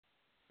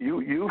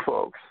you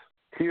folks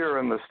here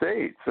in the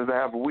States, and to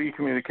have we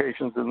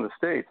communications in the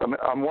States.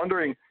 I'm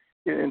wondering,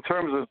 in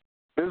terms of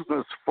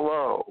business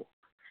flow,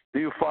 do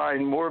you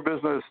find more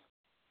business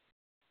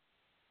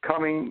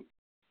coming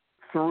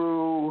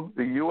through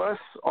the U.S.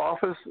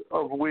 office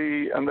of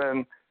we and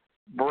then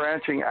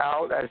branching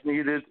out as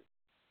needed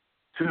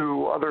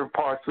to other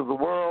parts of the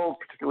world,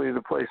 particularly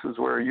the places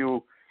where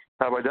you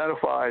have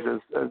identified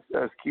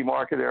as key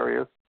market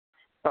areas?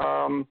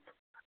 How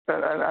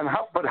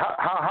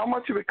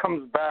much of it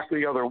comes back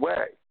the other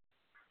way,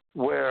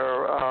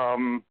 where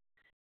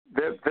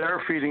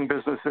they're feeding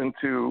business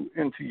into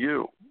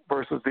you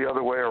versus the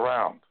other way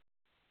around?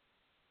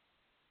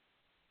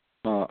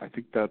 I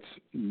think that's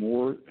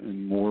more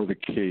and more the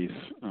case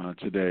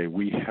today.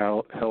 We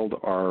held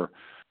our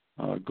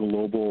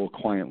Global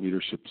Client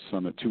Leadership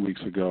Summit 2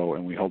 weeks ago,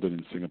 and we held it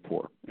in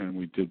Singapore. And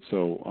we did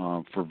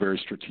so for very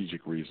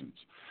strategic reasons.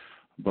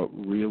 But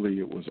really,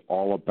 it was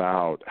all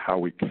about how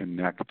we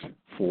connect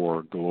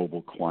for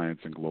global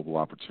clients and global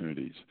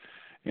opportunities.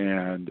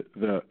 And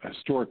the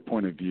historic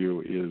point of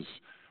view is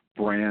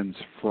brands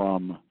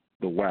from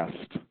the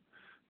West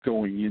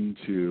going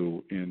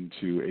into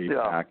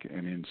APAC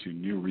and into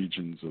new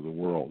regions of the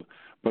world.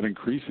 But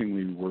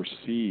increasingly, we're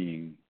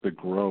seeing the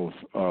growth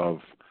of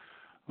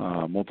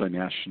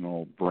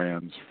multinational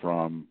brands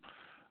from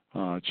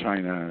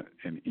China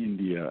and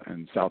India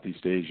and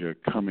Southeast Asia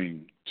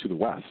coming to the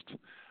West.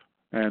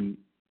 And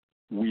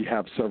we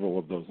have several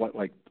of those,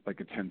 like a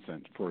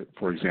Tencent,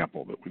 for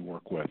example, that we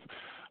work with,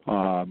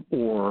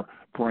 or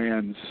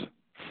brands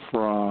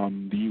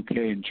from the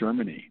UK and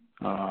Germany.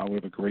 We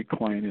have a great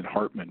client in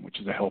Hartmann, which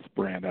is a health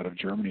brand out of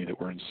Germany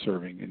that we're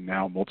serving in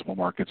now multiple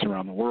markets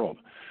around the world.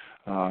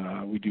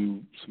 We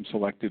do some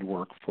selected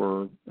work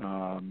for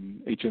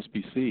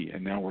HSBC,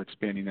 and now we're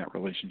expanding that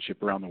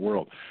relationship around the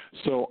world.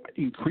 So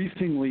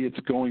increasingly, it's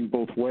going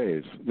both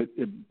ways.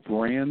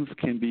 Brands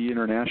can be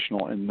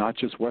international and not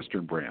just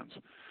Western brands.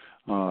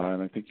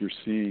 And I think you're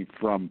seeing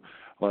from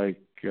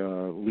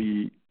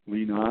Li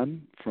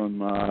Nan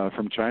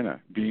from China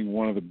being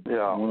one of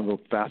the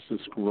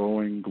fastest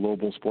growing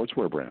global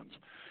sportswear brands.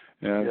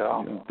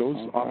 And those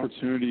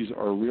opportunities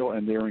are real,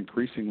 and they're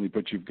increasingly,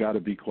 but you've got to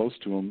be close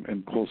to them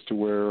and close to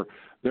where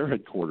their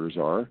headquarters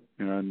are,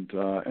 and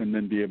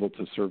then be able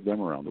to serve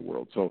them around the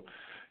world. So,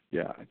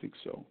 yeah, I think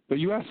so. But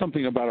you asked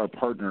something about our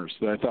partners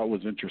that I thought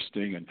was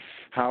interesting and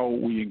how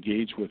we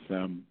engage with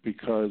them,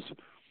 because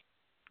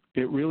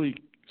it really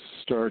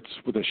starts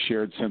with a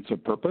shared sense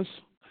of purpose.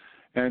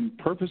 And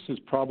purpose is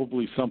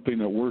probably something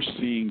that we're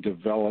seeing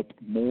develop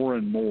more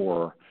and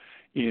more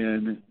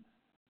in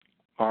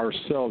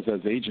ourselves as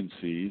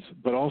agencies,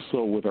 but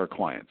also with our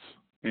clients.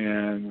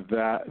 And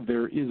that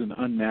there is an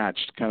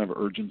unmatched kind of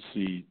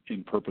urgency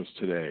in purpose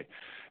today.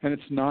 And it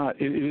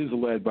is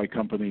led by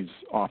companies,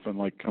 often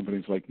like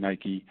companies like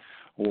Nike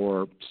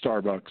or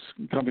Starbucks,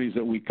 companies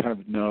that we kind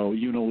of know,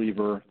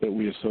 Unilever, that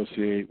we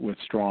associate with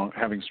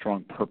having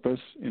strong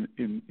purpose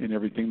in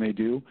everything they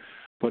do.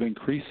 But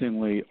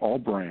increasingly, all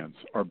brands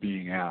are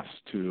being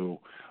asked to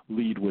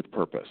lead with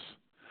purpose.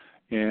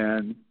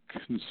 And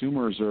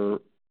consumers are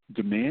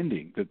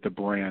demanding that the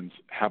brands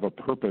have a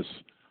purpose,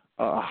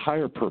 a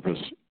higher purpose,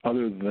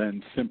 other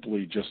than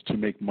simply just to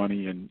make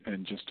money and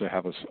just to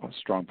have a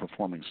strong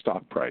performing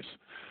stock price.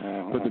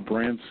 But the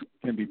brands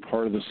can be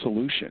part of the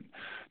solution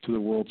to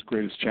the world's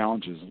greatest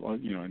challenges,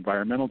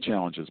 environmental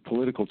challenges,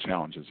 political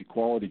challenges,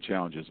 equality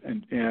challenges,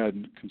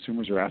 and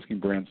consumers are asking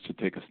brands to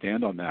take a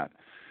stand on that.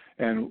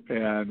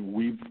 And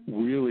we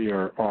really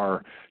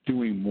are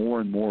doing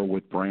more and more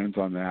with brands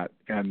on that,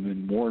 and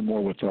then more and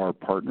more with our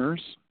partners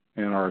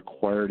and our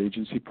acquired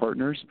agency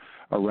partners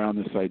around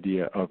this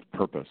idea of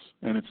purpose.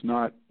 And it's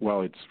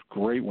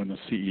great when the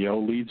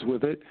CEO leads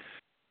with it.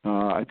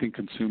 I think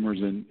consumers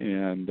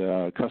and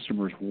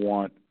customers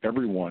want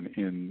everyone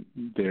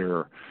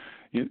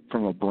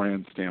from a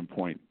brand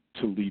standpoint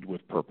to lead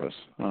with purpose.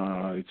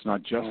 It's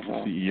not just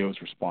the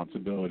CEO's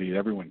responsibility.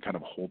 Everyone kind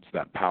of holds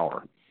that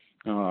power.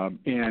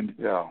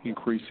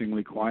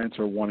 Increasingly, clients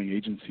are wanting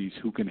agencies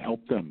who can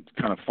help them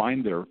kind of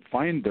find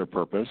their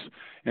purpose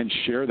and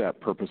share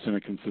that purpose in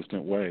a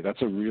consistent way.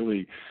 It's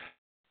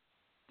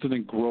a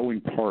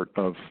growing part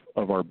of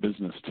our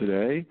business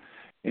today,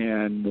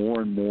 and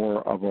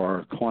more of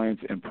our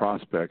clients and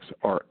prospects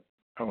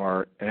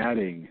are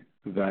adding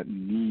that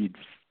need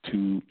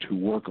to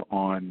work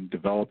on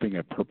developing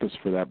a purpose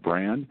for that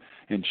brand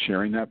and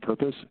sharing that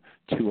purpose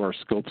to our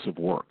scopes of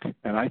work.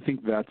 And I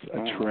think that's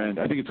a trend.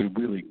 I think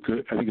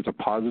it's a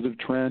positive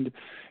trend.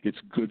 It's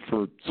good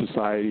for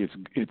society.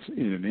 It's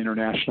an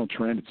international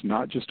trend. It's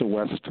not just a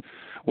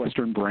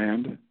Western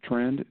brand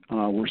trend.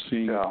 We're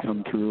seeing it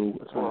come through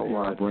in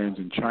our brands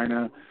in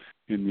China,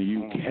 in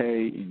the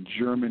UK, in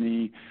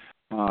Germany,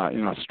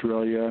 in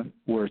Australia,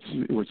 where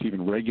it's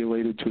even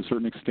regulated to a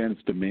certain extent.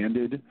 It's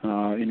demanded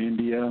in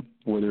India,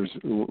 where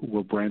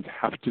brands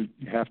have to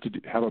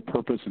have a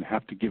purpose and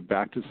have to give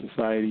back to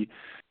society.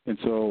 And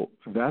so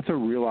that's a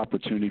real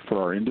opportunity for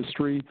our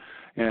industry,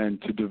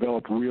 and to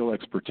develop real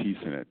expertise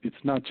in it.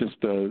 It's not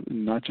just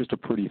a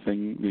pretty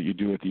thing that you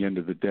do at the end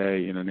of the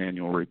day in an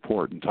annual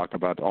report and talk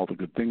about all the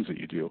good things that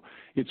you do.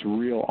 It's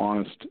real,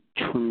 honest,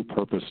 true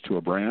purpose to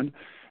a brand,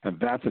 and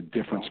that's a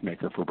difference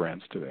maker for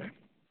brands today.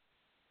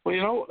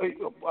 Well,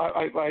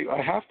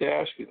 I have to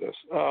ask you this.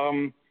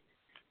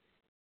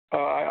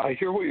 I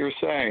hear what you're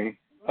saying,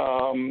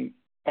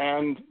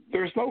 and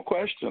there's no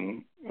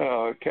question,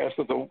 Kass,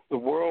 that the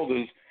world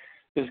is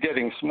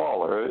getting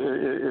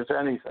smaller, if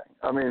anything.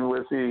 I mean,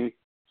 with the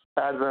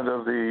advent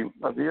of the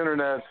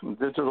internet and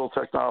digital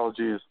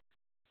technologies,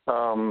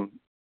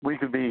 we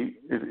could be,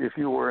 if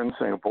you were in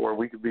Singapore,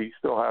 we could be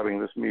still having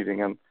this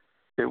meeting, and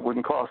it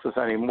wouldn't cost us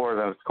any more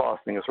than it's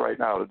costing us right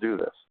now to do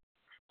this.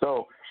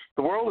 So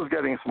the world is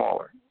getting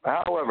smaller.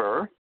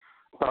 However,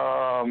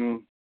 as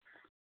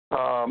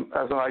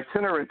an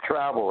itinerant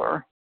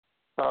traveler,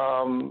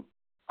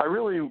 I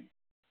really,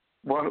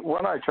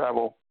 when I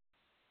travel,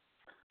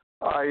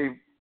 I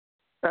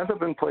end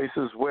up in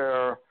places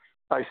where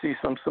I see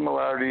some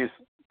similarities,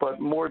 but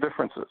more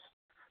differences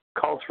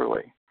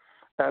culturally.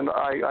 And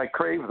I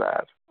crave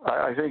that.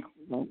 I think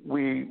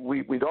we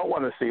don't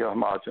want to see a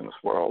homogenous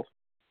world.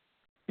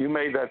 You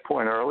made that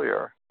point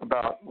earlier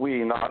about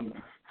we not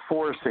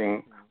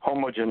forcing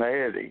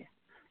homogeneity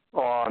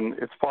on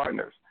its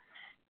partners.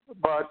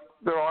 But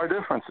there are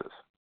differences.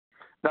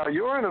 Now,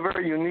 you're in a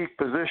very unique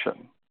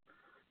position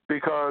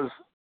because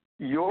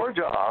your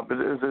job,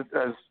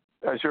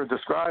 as you're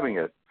describing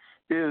it,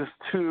 is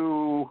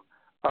to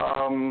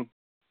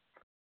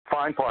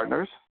find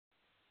partners,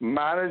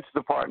 manage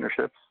the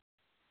partnerships,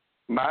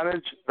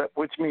 manage that,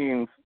 which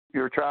means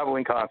you're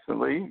traveling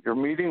constantly, you're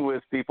meeting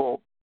with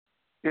people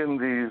in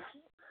these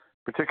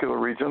particular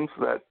regions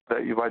that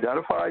you've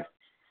identified,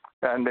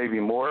 and maybe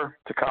more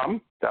to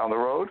come down the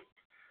road.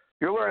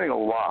 You're learning a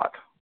lot.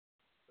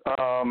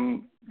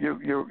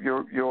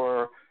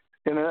 You're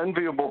in an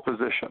enviable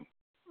position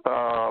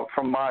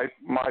from my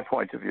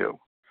point of view.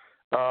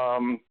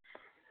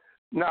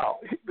 Now,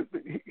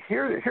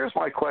 here's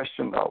my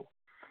question though.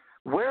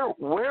 Where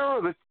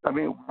are the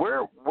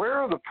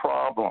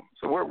problems?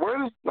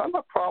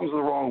 Not problems is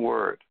the wrong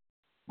word,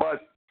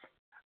 but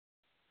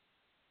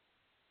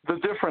the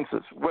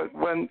differences.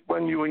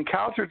 When you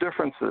encounter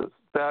differences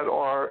that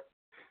are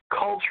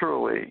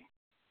culturally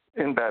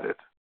embedded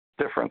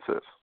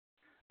differences,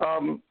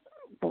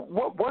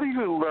 what have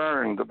you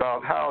learned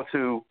about how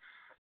to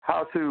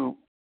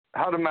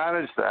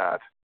manage that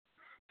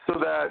so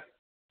that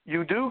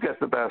you do get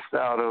the best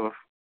out of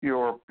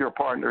your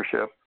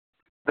partnership,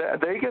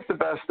 that they get the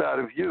best out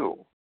of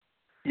you,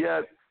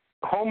 yet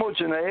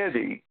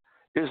homogeneity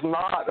is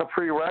not a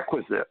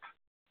prerequisite.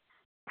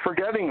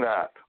 Forgetting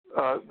that,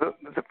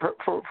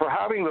 for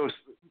having those,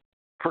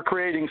 for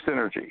creating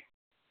synergy.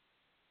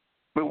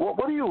 But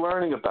what are you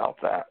learning about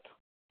that?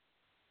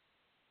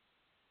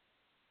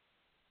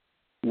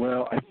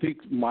 Well, I think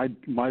my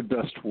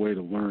best way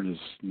to learn is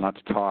not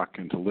to talk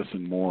and to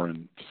listen more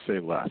and to say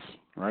less.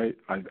 Right?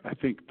 I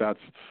think that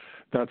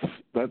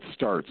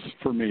starts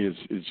for me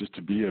is just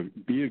to be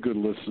a good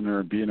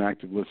listener, be an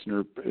active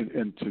listener,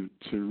 and to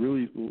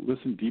really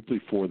listen deeply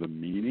for the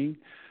meaning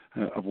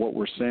of what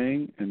we're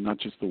saying, and not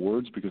just the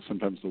words, because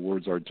sometimes the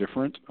words are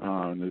different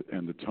and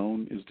the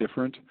tone is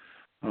different.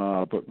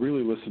 But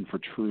really listen for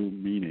true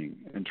meaning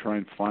and try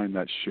and find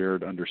that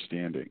shared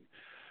understanding.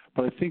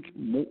 But I think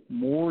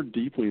more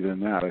deeply than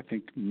that, I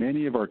think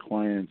many of our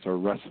clients are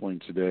wrestling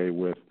today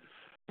with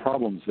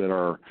problems that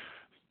are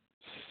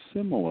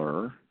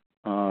similar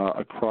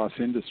across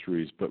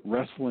industries, but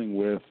wrestling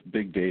with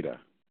big data.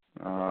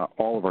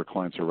 All of our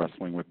clients are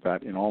wrestling with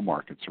that in all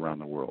markets around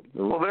the world.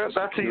 Well,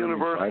 that's a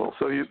universal.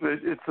 So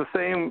it's the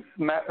same,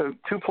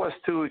 2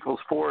 + 2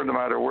 = 4 no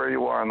matter where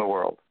you are in the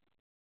world.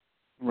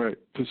 Right.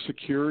 The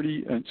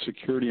security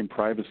and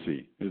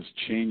privacy is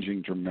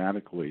changing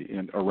dramatically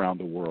around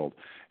the world,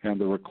 and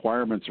the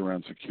requirements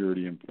around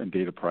security and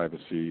data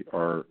privacy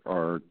are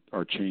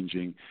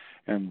changing,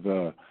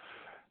 and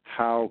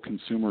how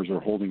consumers are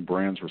holding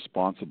brands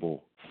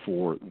responsible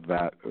for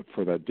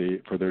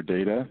their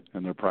data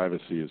and their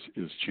privacy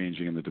is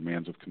changing, and the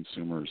demands of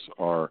consumers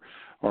are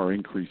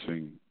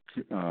increasing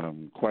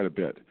quite a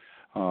bit.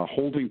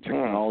 Holding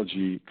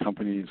technology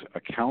companies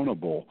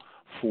accountable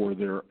for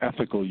their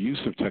ethical use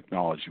of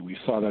technology. We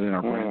saw that in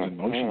our Brands in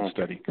Motion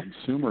study.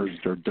 Consumers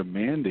are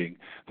demanding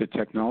that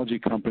technology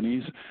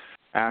companies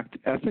act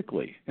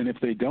ethically, and if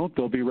they don't,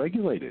 they'll be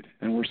regulated.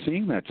 And we're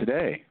seeing that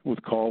today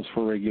with calls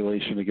for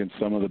regulation against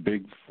some of the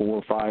big 4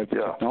 or 5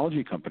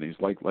 technology companies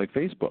like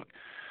Facebook.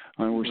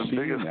 And we're seeing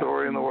the biggest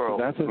story in the world.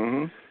 That's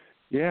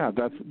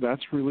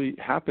really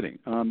happening.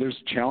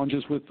 There's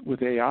challenges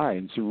with AI,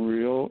 and some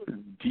real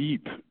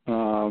deep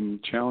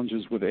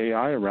challenges with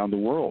AI around the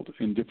world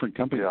in different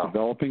companies,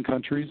 developing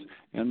countries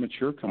and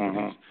mature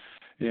companies.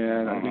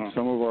 And I think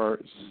some of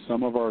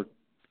our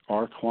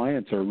our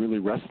clients are really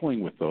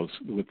wrestling with those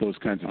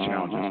kinds of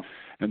challenges,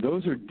 and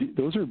those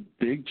are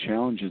big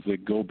challenges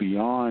that go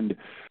beyond,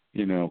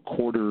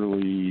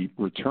 quarterly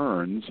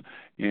returns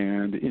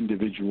and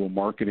individual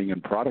marketing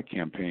and product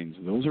campaigns.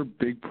 Those are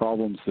big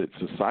problems that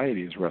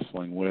society is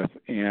wrestling with,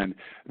 and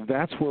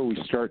that's where we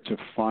start to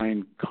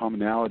find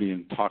commonality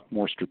and talk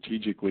more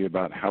strategically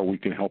about how we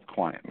can help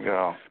clients.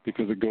 Yeah.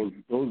 Because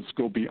those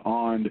go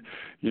beyond,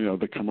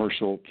 the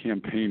commercial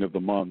campaign of the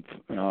month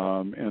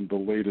and the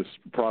latest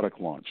product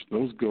launch.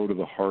 Those go to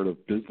the heart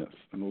of business,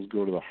 and those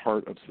go to the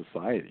heart of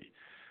society.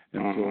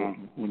 And so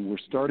when we're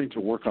starting to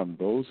work on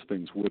those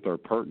things with our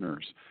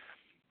partners,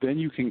 then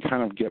you can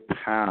kind of get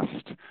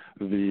past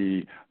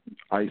the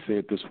I say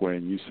it this way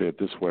and you say it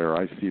this way, or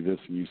I see this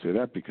and you say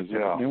that, because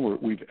then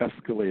we've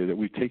escalated it.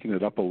 We've taken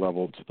it up a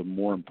level to the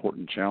more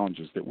important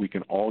challenges that we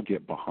can all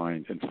get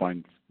behind and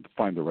find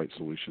the right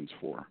solutions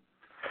for.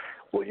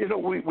 Well,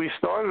 we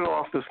started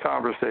off this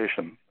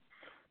conversation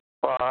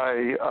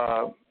by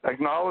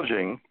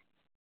acknowledging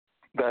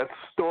that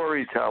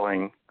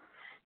storytelling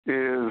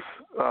is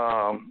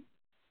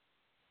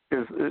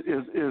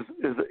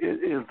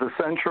the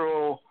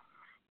central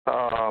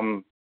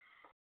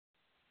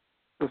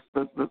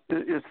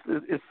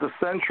it's the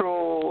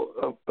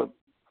central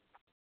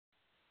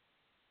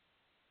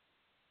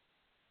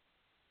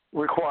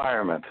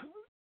requirement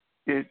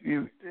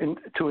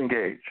to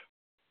engage.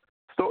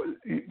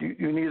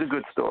 You need a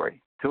good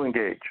story to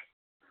engage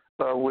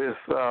with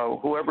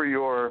whoever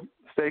your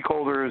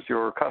stakeholders,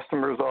 your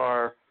customers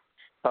are.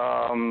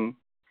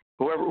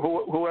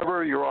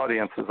 Whoever your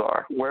audiences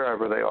are,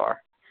 wherever they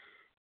are,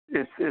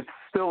 it's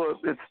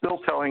still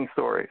telling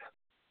stories,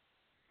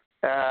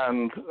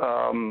 and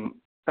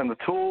the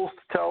tools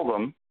to tell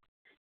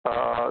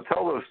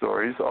those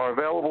stories are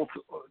available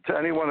to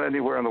anyone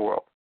anywhere in the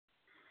world.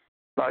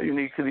 It's not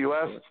unique to the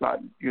U.S. It's not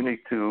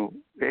unique to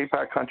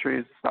APAC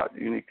countries. It's not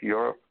unique to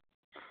Europe.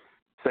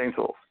 Same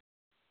tools.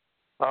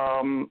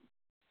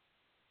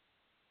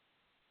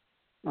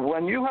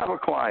 When you have a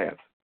client,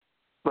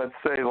 let's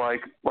say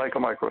like a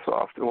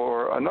Microsoft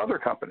or another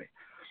company,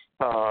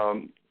 I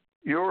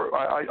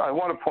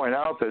want to point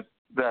out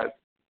that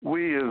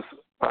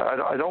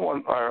I don't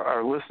want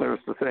our listeners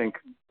to think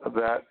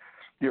that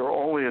you're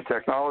only a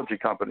technology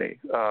company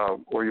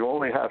or you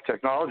only have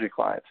technology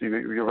clients.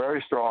 You're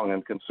very strong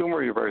in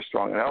consumer. You're very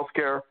strong in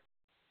healthcare.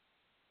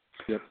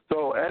 Yep.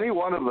 So in any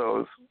one of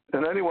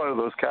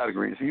those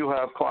categories, you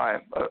have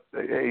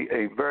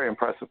a very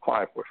impressive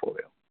client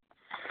portfolio.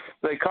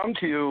 They come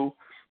to you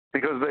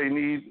because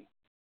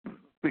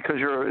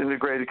you're an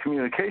integrated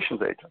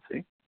communications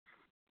agency,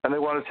 and they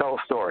want to tell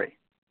a story.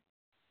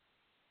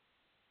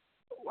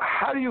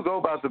 How do you go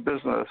about the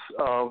business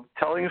of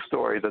telling a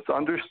story that's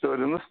understood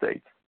in the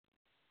States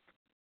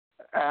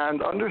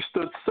and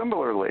understood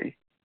similarly,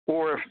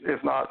 or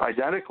if not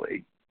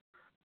identically,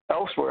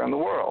 elsewhere in the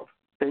world,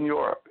 in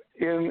Europe,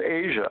 in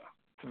Asia?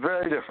 It's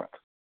very different.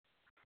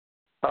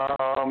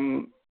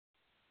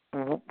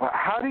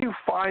 How do you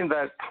find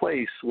that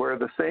place where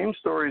the same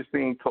story is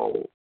being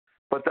told,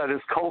 but that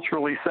is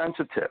culturally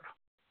sensitive,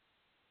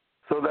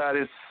 so that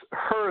it's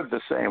heard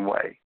the same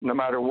way, no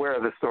matter where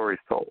the story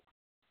is told?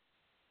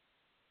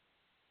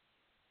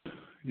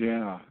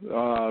 Yeah,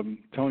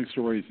 telling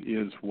stories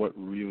is what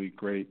really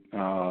great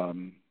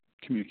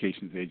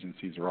communications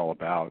agencies are all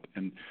about,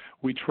 and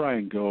we try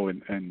and go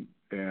and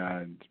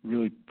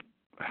really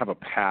have a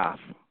path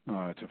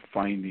to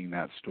finding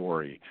that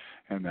story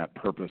and that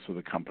purpose of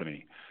the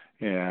company.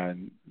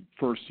 And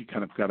first, you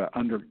kind of got to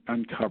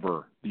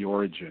uncover the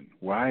origin.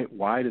 Why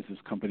does this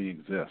company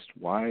exist?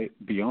 Why,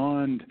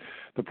 beyond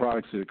the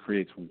products that it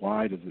creates,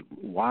 why does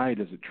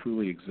it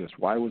truly exist?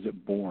 Why was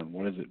it born?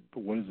 What is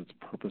its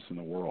purpose in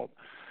the world?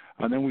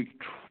 And then we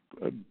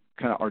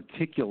kind of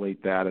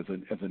articulate that as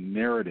a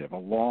narrative, a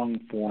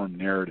long-form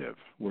narrative,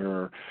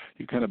 where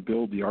you kind of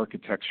build the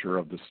architecture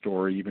of the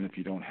story, even if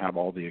you don't have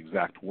all the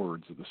exact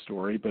words of the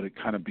story, but it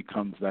kind of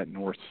becomes that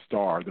North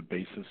Star, the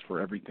basis for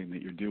everything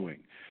that you're doing.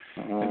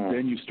 And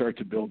then you start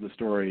to build the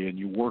story, and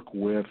you work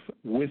with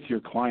your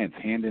clients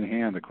hand in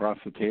hand across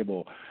the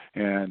table,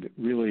 and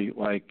really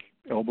like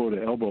elbow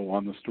to elbow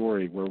on the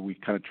story, where we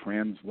kind of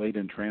translate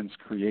and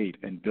transcreate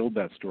and build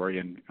that story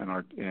and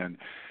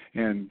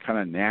kind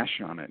of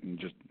gnash on it and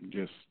just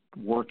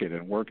work it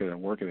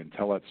and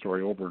tell that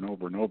story over and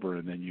over and over.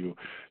 And then you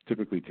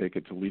typically take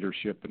it to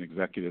leadership and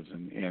executives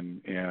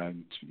and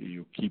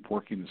you keep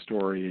working the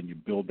story, and you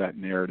build that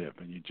narrative,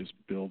 and you just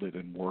build it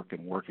and work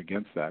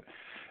against that.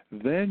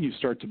 Then you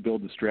start to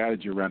build the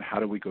strategy around how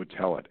do we go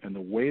tell it. And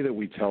the way that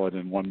we tell it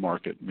in one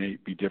market may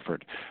be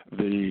different.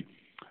 The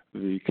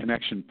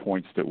connection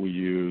points that we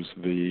use,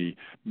 the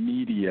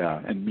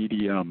media and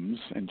mediums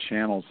and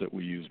channels that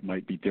we use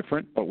might be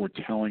different, but we're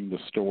telling the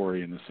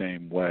story in the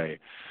same way.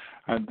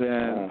 And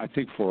then I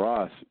think for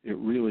us, it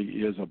really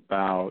is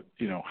about,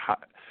 how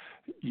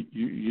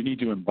you need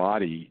to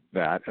embody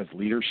that as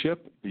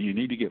leadership. You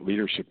need to get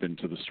leadership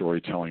into the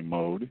storytelling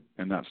mode,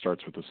 and that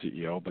starts with the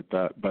CEO,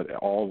 but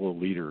all the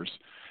leaders.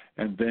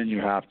 And then you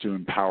have to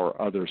empower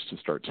others to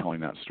start telling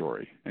that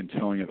story and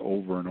telling it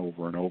over and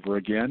over and over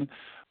again.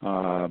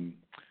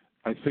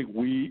 I think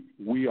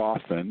we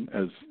often,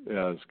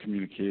 as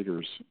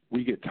communicators,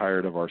 we get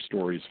tired of our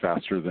stories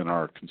faster than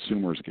our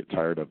consumers get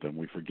tired of them.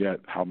 We forget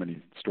how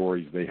many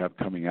stories they have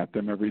coming at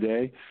them every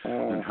day,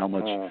 and how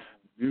much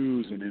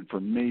news and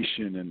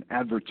information and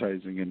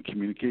advertising and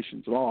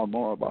communications,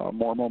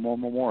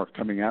 more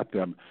coming at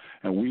them.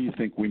 And we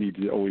think we need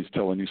to always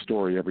tell a new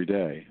story every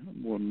day.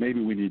 Well,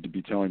 maybe we need to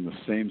be telling the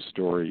same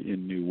story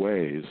in new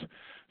ways,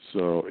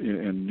 so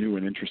in new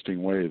and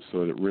interesting ways,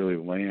 so that it really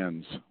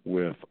lands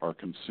with our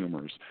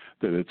consumers,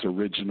 that it's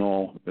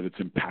original, that it's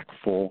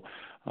impactful,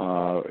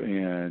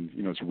 and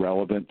it's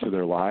relevant to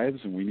their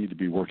lives. And we need to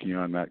be working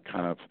on that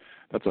kind of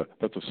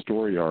that's a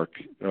story arc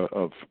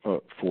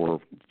for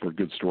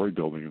good story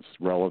building. It's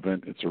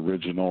relevant, it's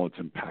original, it's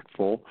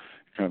impactful,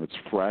 it's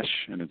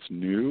fresh and it's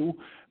new,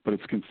 but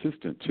it's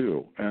consistent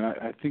too. And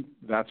I think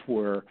that's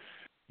where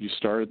you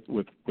start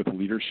with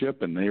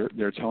leadership, and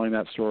they're telling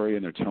that story,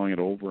 and they're telling it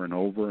over and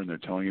over, and they're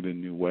telling it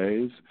in new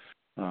ways.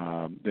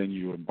 Then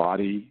you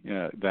embody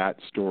that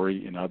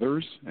story in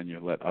others, and you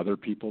let other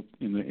people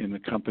in the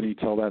company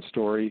tell that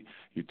story.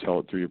 You tell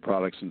it through your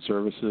products and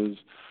services,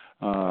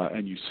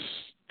 and you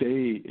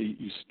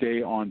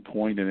stay on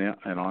point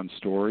and on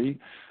story.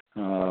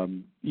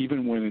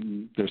 Even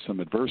when there's some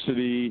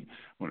adversity,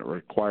 when it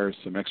requires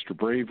some extra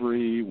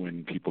bravery,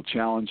 when people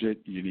challenge it,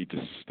 you need to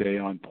stay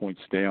on point,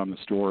 stay on the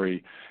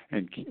story,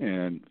 and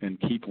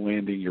keep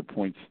landing your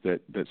points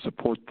that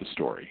support the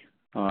story.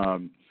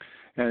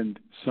 And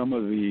some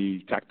of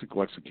the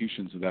tactical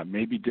executions of that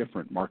may be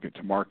different market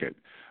to market,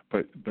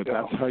 but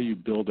that's how you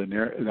build a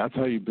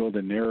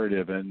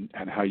narrative and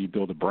how you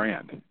build a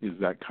brand, is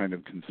that kind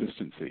of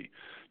consistency.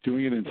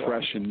 Doing it in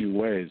fresh and new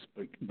ways,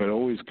 but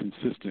always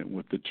consistent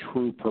with the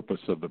true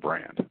purpose of the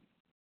brand.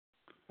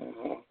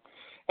 Mm-hmm.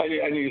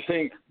 And you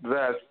think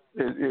that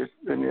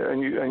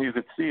and you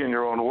could see in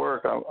your own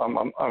work,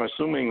 I'm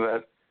assuming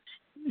that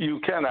you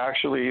can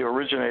actually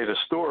originate a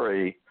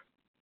story.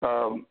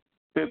 I'll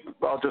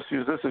just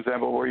use this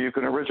example, where you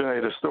can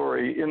originate a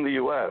story in the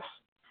U.S.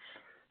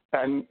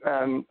 and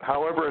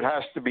however it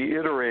has to be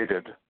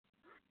iterated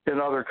in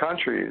other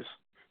countries,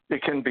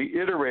 it can be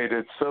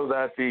iterated so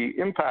that the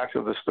impact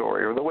of the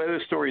story, or the way the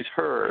story is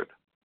heard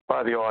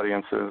by the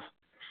audiences,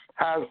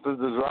 has the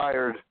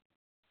desired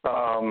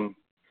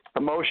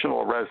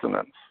emotional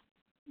resonance.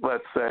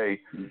 Let's say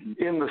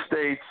in the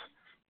States,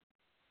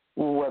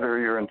 whether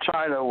you're in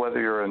China, whether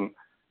you're in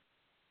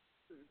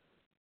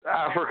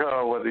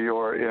Africa, whether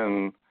you're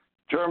in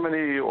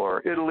Germany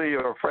or Italy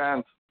or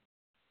France,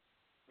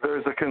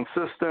 there's a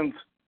consistent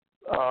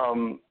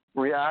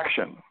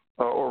reaction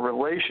or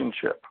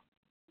relationship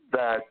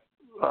that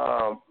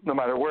no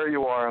matter where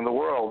you are in the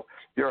world,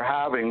 you're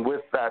having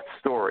with that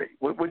story.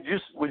 Would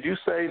you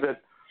say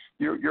that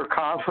you're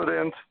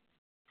confident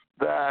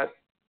that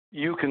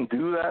you can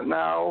do that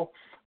now,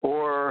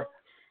 or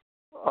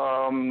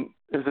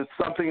is it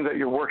something that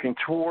you're working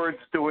towards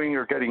doing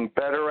or getting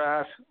better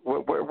at?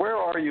 Where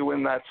are you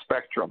in that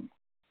spectrum?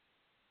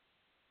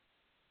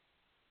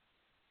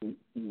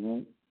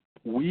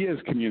 We as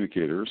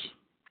communicators,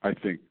 I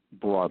think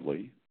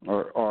broadly,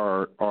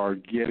 are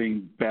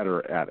getting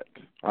better at it.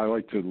 I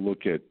like to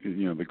look at,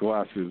 the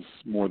glass is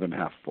more than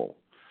half full.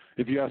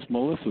 If you ask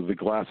Melissa, the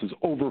glass is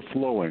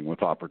overflowing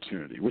with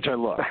opportunity, which I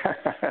love,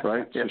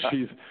 right? Yeah. So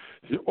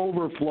she's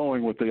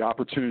overflowing with the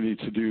opportunity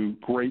to do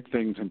great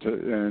things and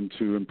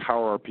to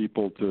empower our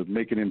people to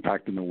make an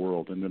impact in the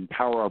world, and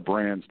empower our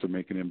brands to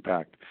make an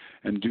impact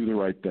and do the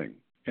right thing.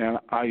 And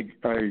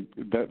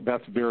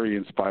that's very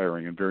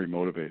inspiring and very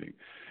motivating.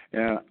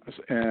 And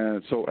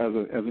so as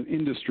an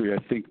industry, I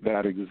think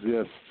that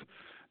exists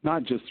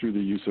not just through the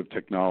use of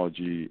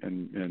technology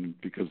and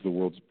because the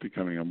world's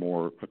becoming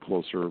a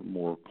closer,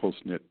 more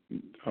close-knit,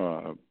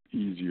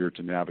 easier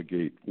to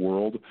navigate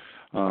world,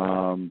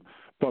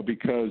 but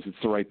because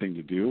it's the right thing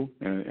to do,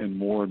 and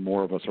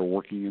more of us are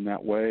working in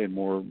that way, and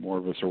more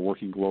of us are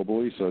working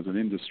globally. So as an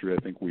industry,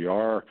 I think we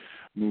are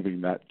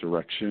moving that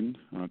direction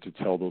to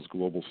tell those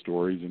global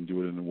stories and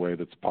do it in a way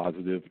that's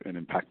positive and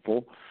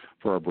impactful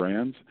for our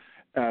brands.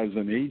 As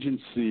an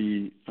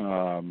agency,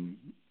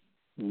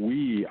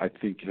 I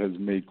think, has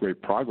made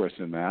great progress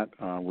in that.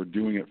 We're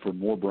doing it for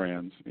more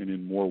brands and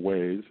in more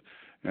ways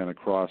and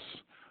across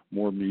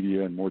more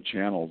media and more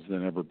channels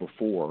than ever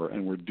before.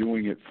 And we're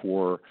doing it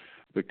for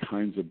the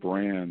kinds of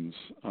brands,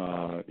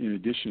 in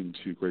addition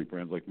to great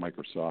brands like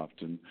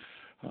Microsoft and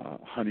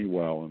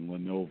Honeywell and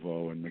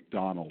Lenovo and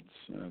McDonald's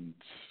and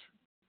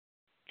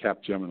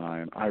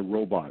Capgemini and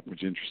iRobot,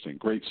 which is interesting,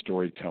 great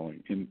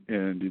storytelling and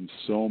in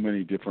so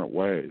many different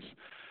ways.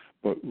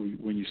 But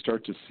when you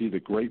start to see the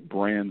great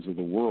brands of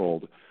the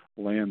world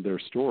land their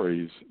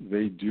stories,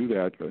 they do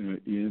that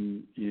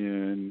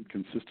in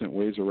consistent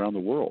ways around the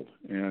world,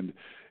 and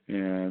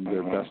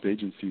their best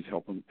agencies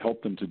help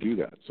them to do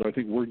that. So I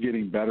think we're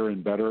getting better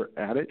and better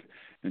at it,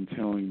 and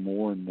telling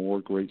more and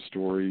more great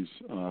stories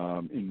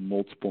in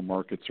multiple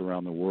markets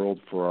around the world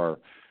for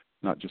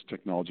not just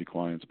technology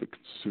clients, but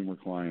consumer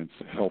clients,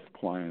 health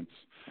clients,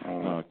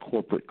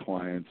 corporate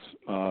clients.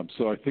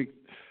 So I think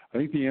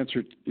the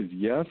answer is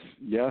yes,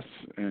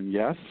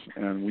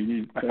 and we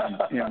need,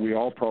 and we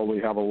all probably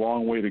have a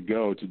long way to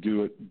go to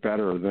do it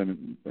better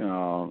than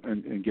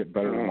and get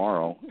better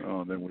tomorrow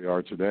than we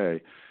are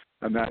today.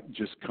 And that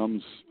just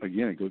comes,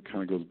 again, it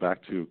kind of goes back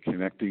to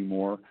connecting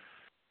more,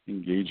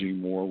 engaging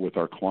more with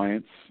our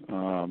clients,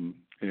 and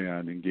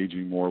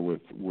engaging more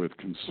with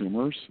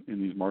consumers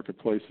in these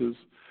marketplaces,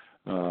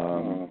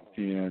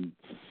 and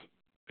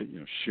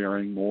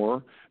sharing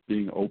more,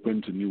 being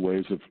open to new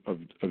ways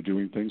of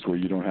doing things where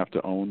you don't have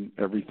to own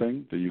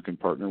everything, that you can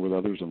partner with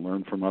others and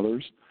learn from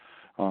others,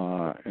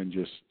 and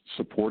just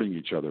supporting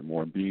each other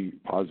more and being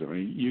positive. I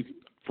mean,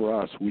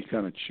 for us, we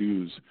kind of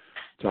choose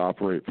to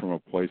operate from a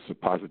place of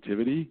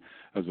positivity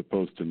as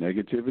opposed to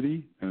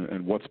negativity,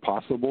 and what's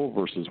possible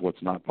versus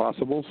what's not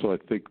possible. So I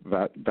think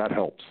that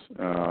helps,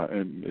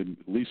 and it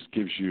at least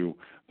gives you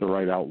the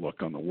right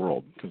outlook on the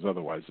world, because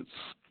otherwise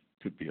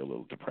could be a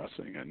little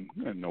depressing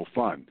and no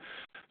fun.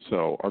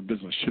 So our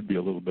business should be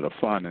a little bit of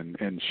fun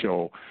and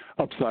show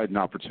upside and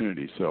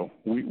opportunity. So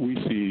we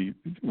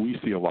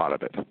see a lot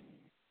of it.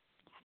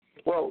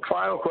 Well,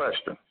 final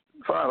question.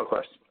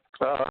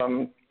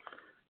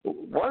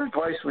 What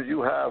advice would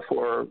you have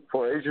for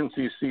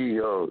agency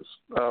CEOs,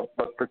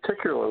 but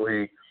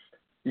particularly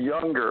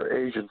younger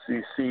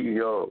agency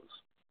CEOs,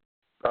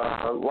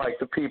 like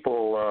the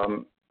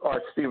people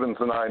Art Stevens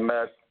and I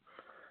met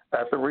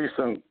at the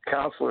recent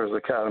Counselors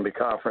Academy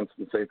conference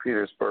in St.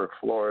 Petersburg,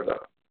 Florida,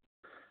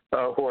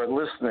 who are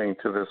listening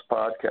to this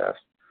podcast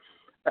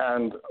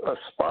and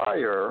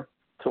aspire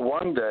to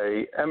one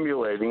day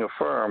emulating a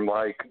firm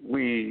like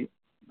we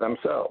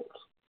themselves?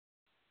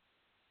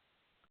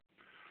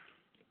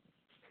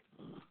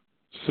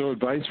 So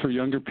advice for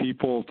younger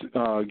people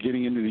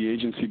getting into the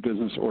agency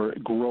business or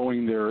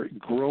growing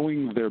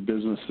their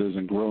businesses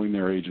and growing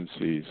their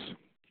agencies.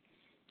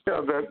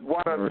 Yeah,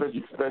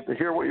 that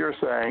hear what you're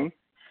saying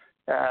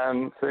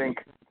and think,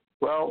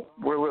 well,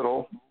 we're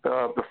little.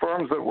 The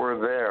firms that were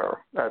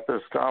there at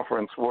this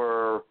conference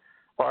were,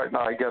 Art and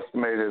I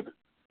guesstimated,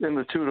 in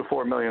the $2 to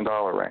 $4 million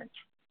range.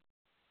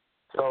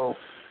 So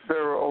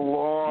they're a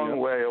long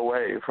way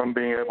away from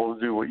being able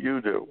to do what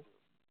you do.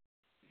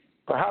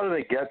 But how do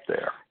they get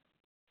there?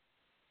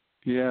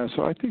 Yeah,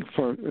 so I think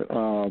for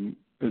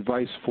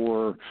advice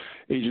for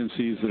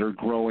agencies that are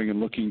growing and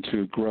looking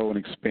to grow and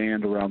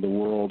expand around the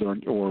world,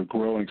 or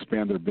grow and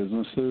expand their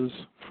businesses,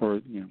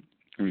 let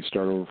me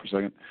start over for a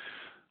second.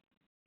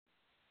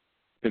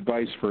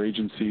 Advice for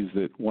agencies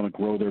that want to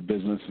grow their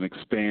business and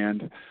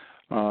expand.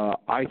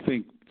 I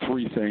think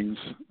three things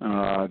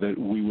that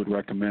we would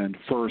recommend.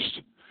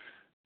 First,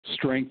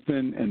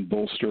 strengthen and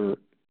bolster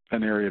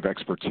an area of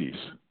expertise.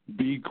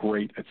 Be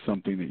great at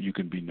something that you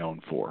can be known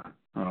for.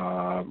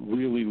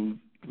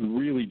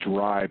 Really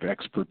drive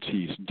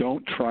expertise.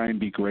 Don't try and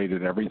be great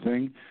at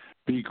everything.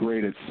 Be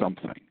great at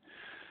something.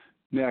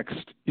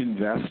 Next,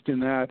 invest in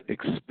that,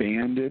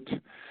 expand it,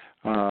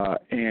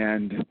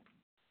 and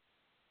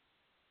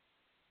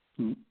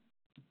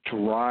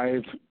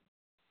drive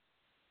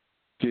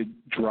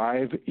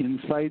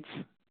insights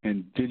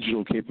and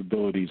digital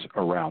capabilities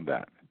around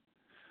that.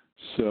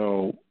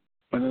 So,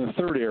 and then the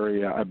third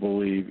area, I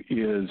believe,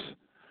 is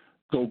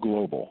go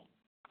global.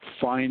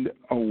 Find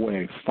a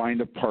way, find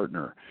a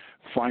partner,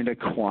 find a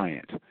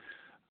client,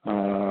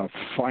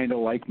 find a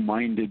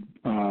like-minded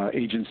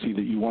agency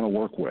that you want to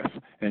work with,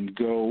 and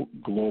go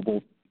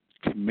global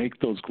to make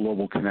those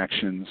global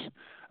connections.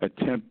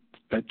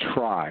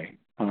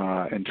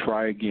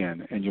 Try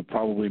again, and you'll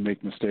probably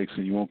make mistakes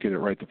and you won't get it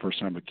right the first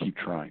time, but keep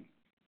trying.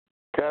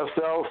 Kass,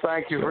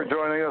 thank you for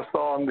joining us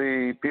on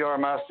the PR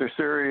Master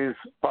Series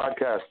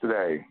podcast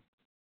today.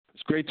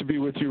 It's great to be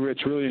with you,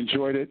 Rich. Really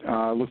enjoyed it.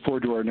 Look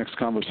forward to our next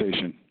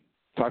conversation.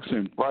 Talk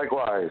soon.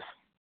 Likewise.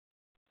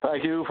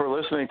 Thank you for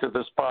listening to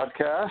this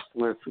podcast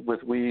with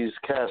We's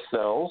Kass.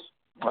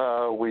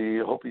 We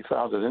hope you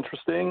found it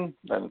interesting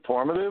and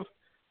informative.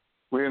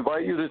 We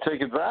invite you to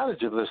take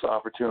advantage of this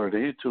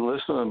opportunity to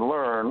listen and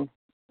learn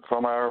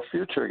from our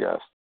future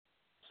guests.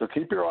 So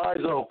keep your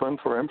eyes open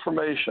for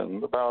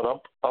information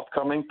about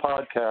upcoming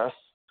podcasts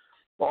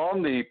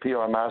on the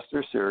PR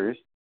Master Series,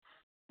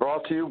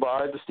 brought to you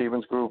by the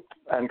Stevens Group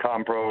and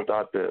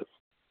Compro.biz.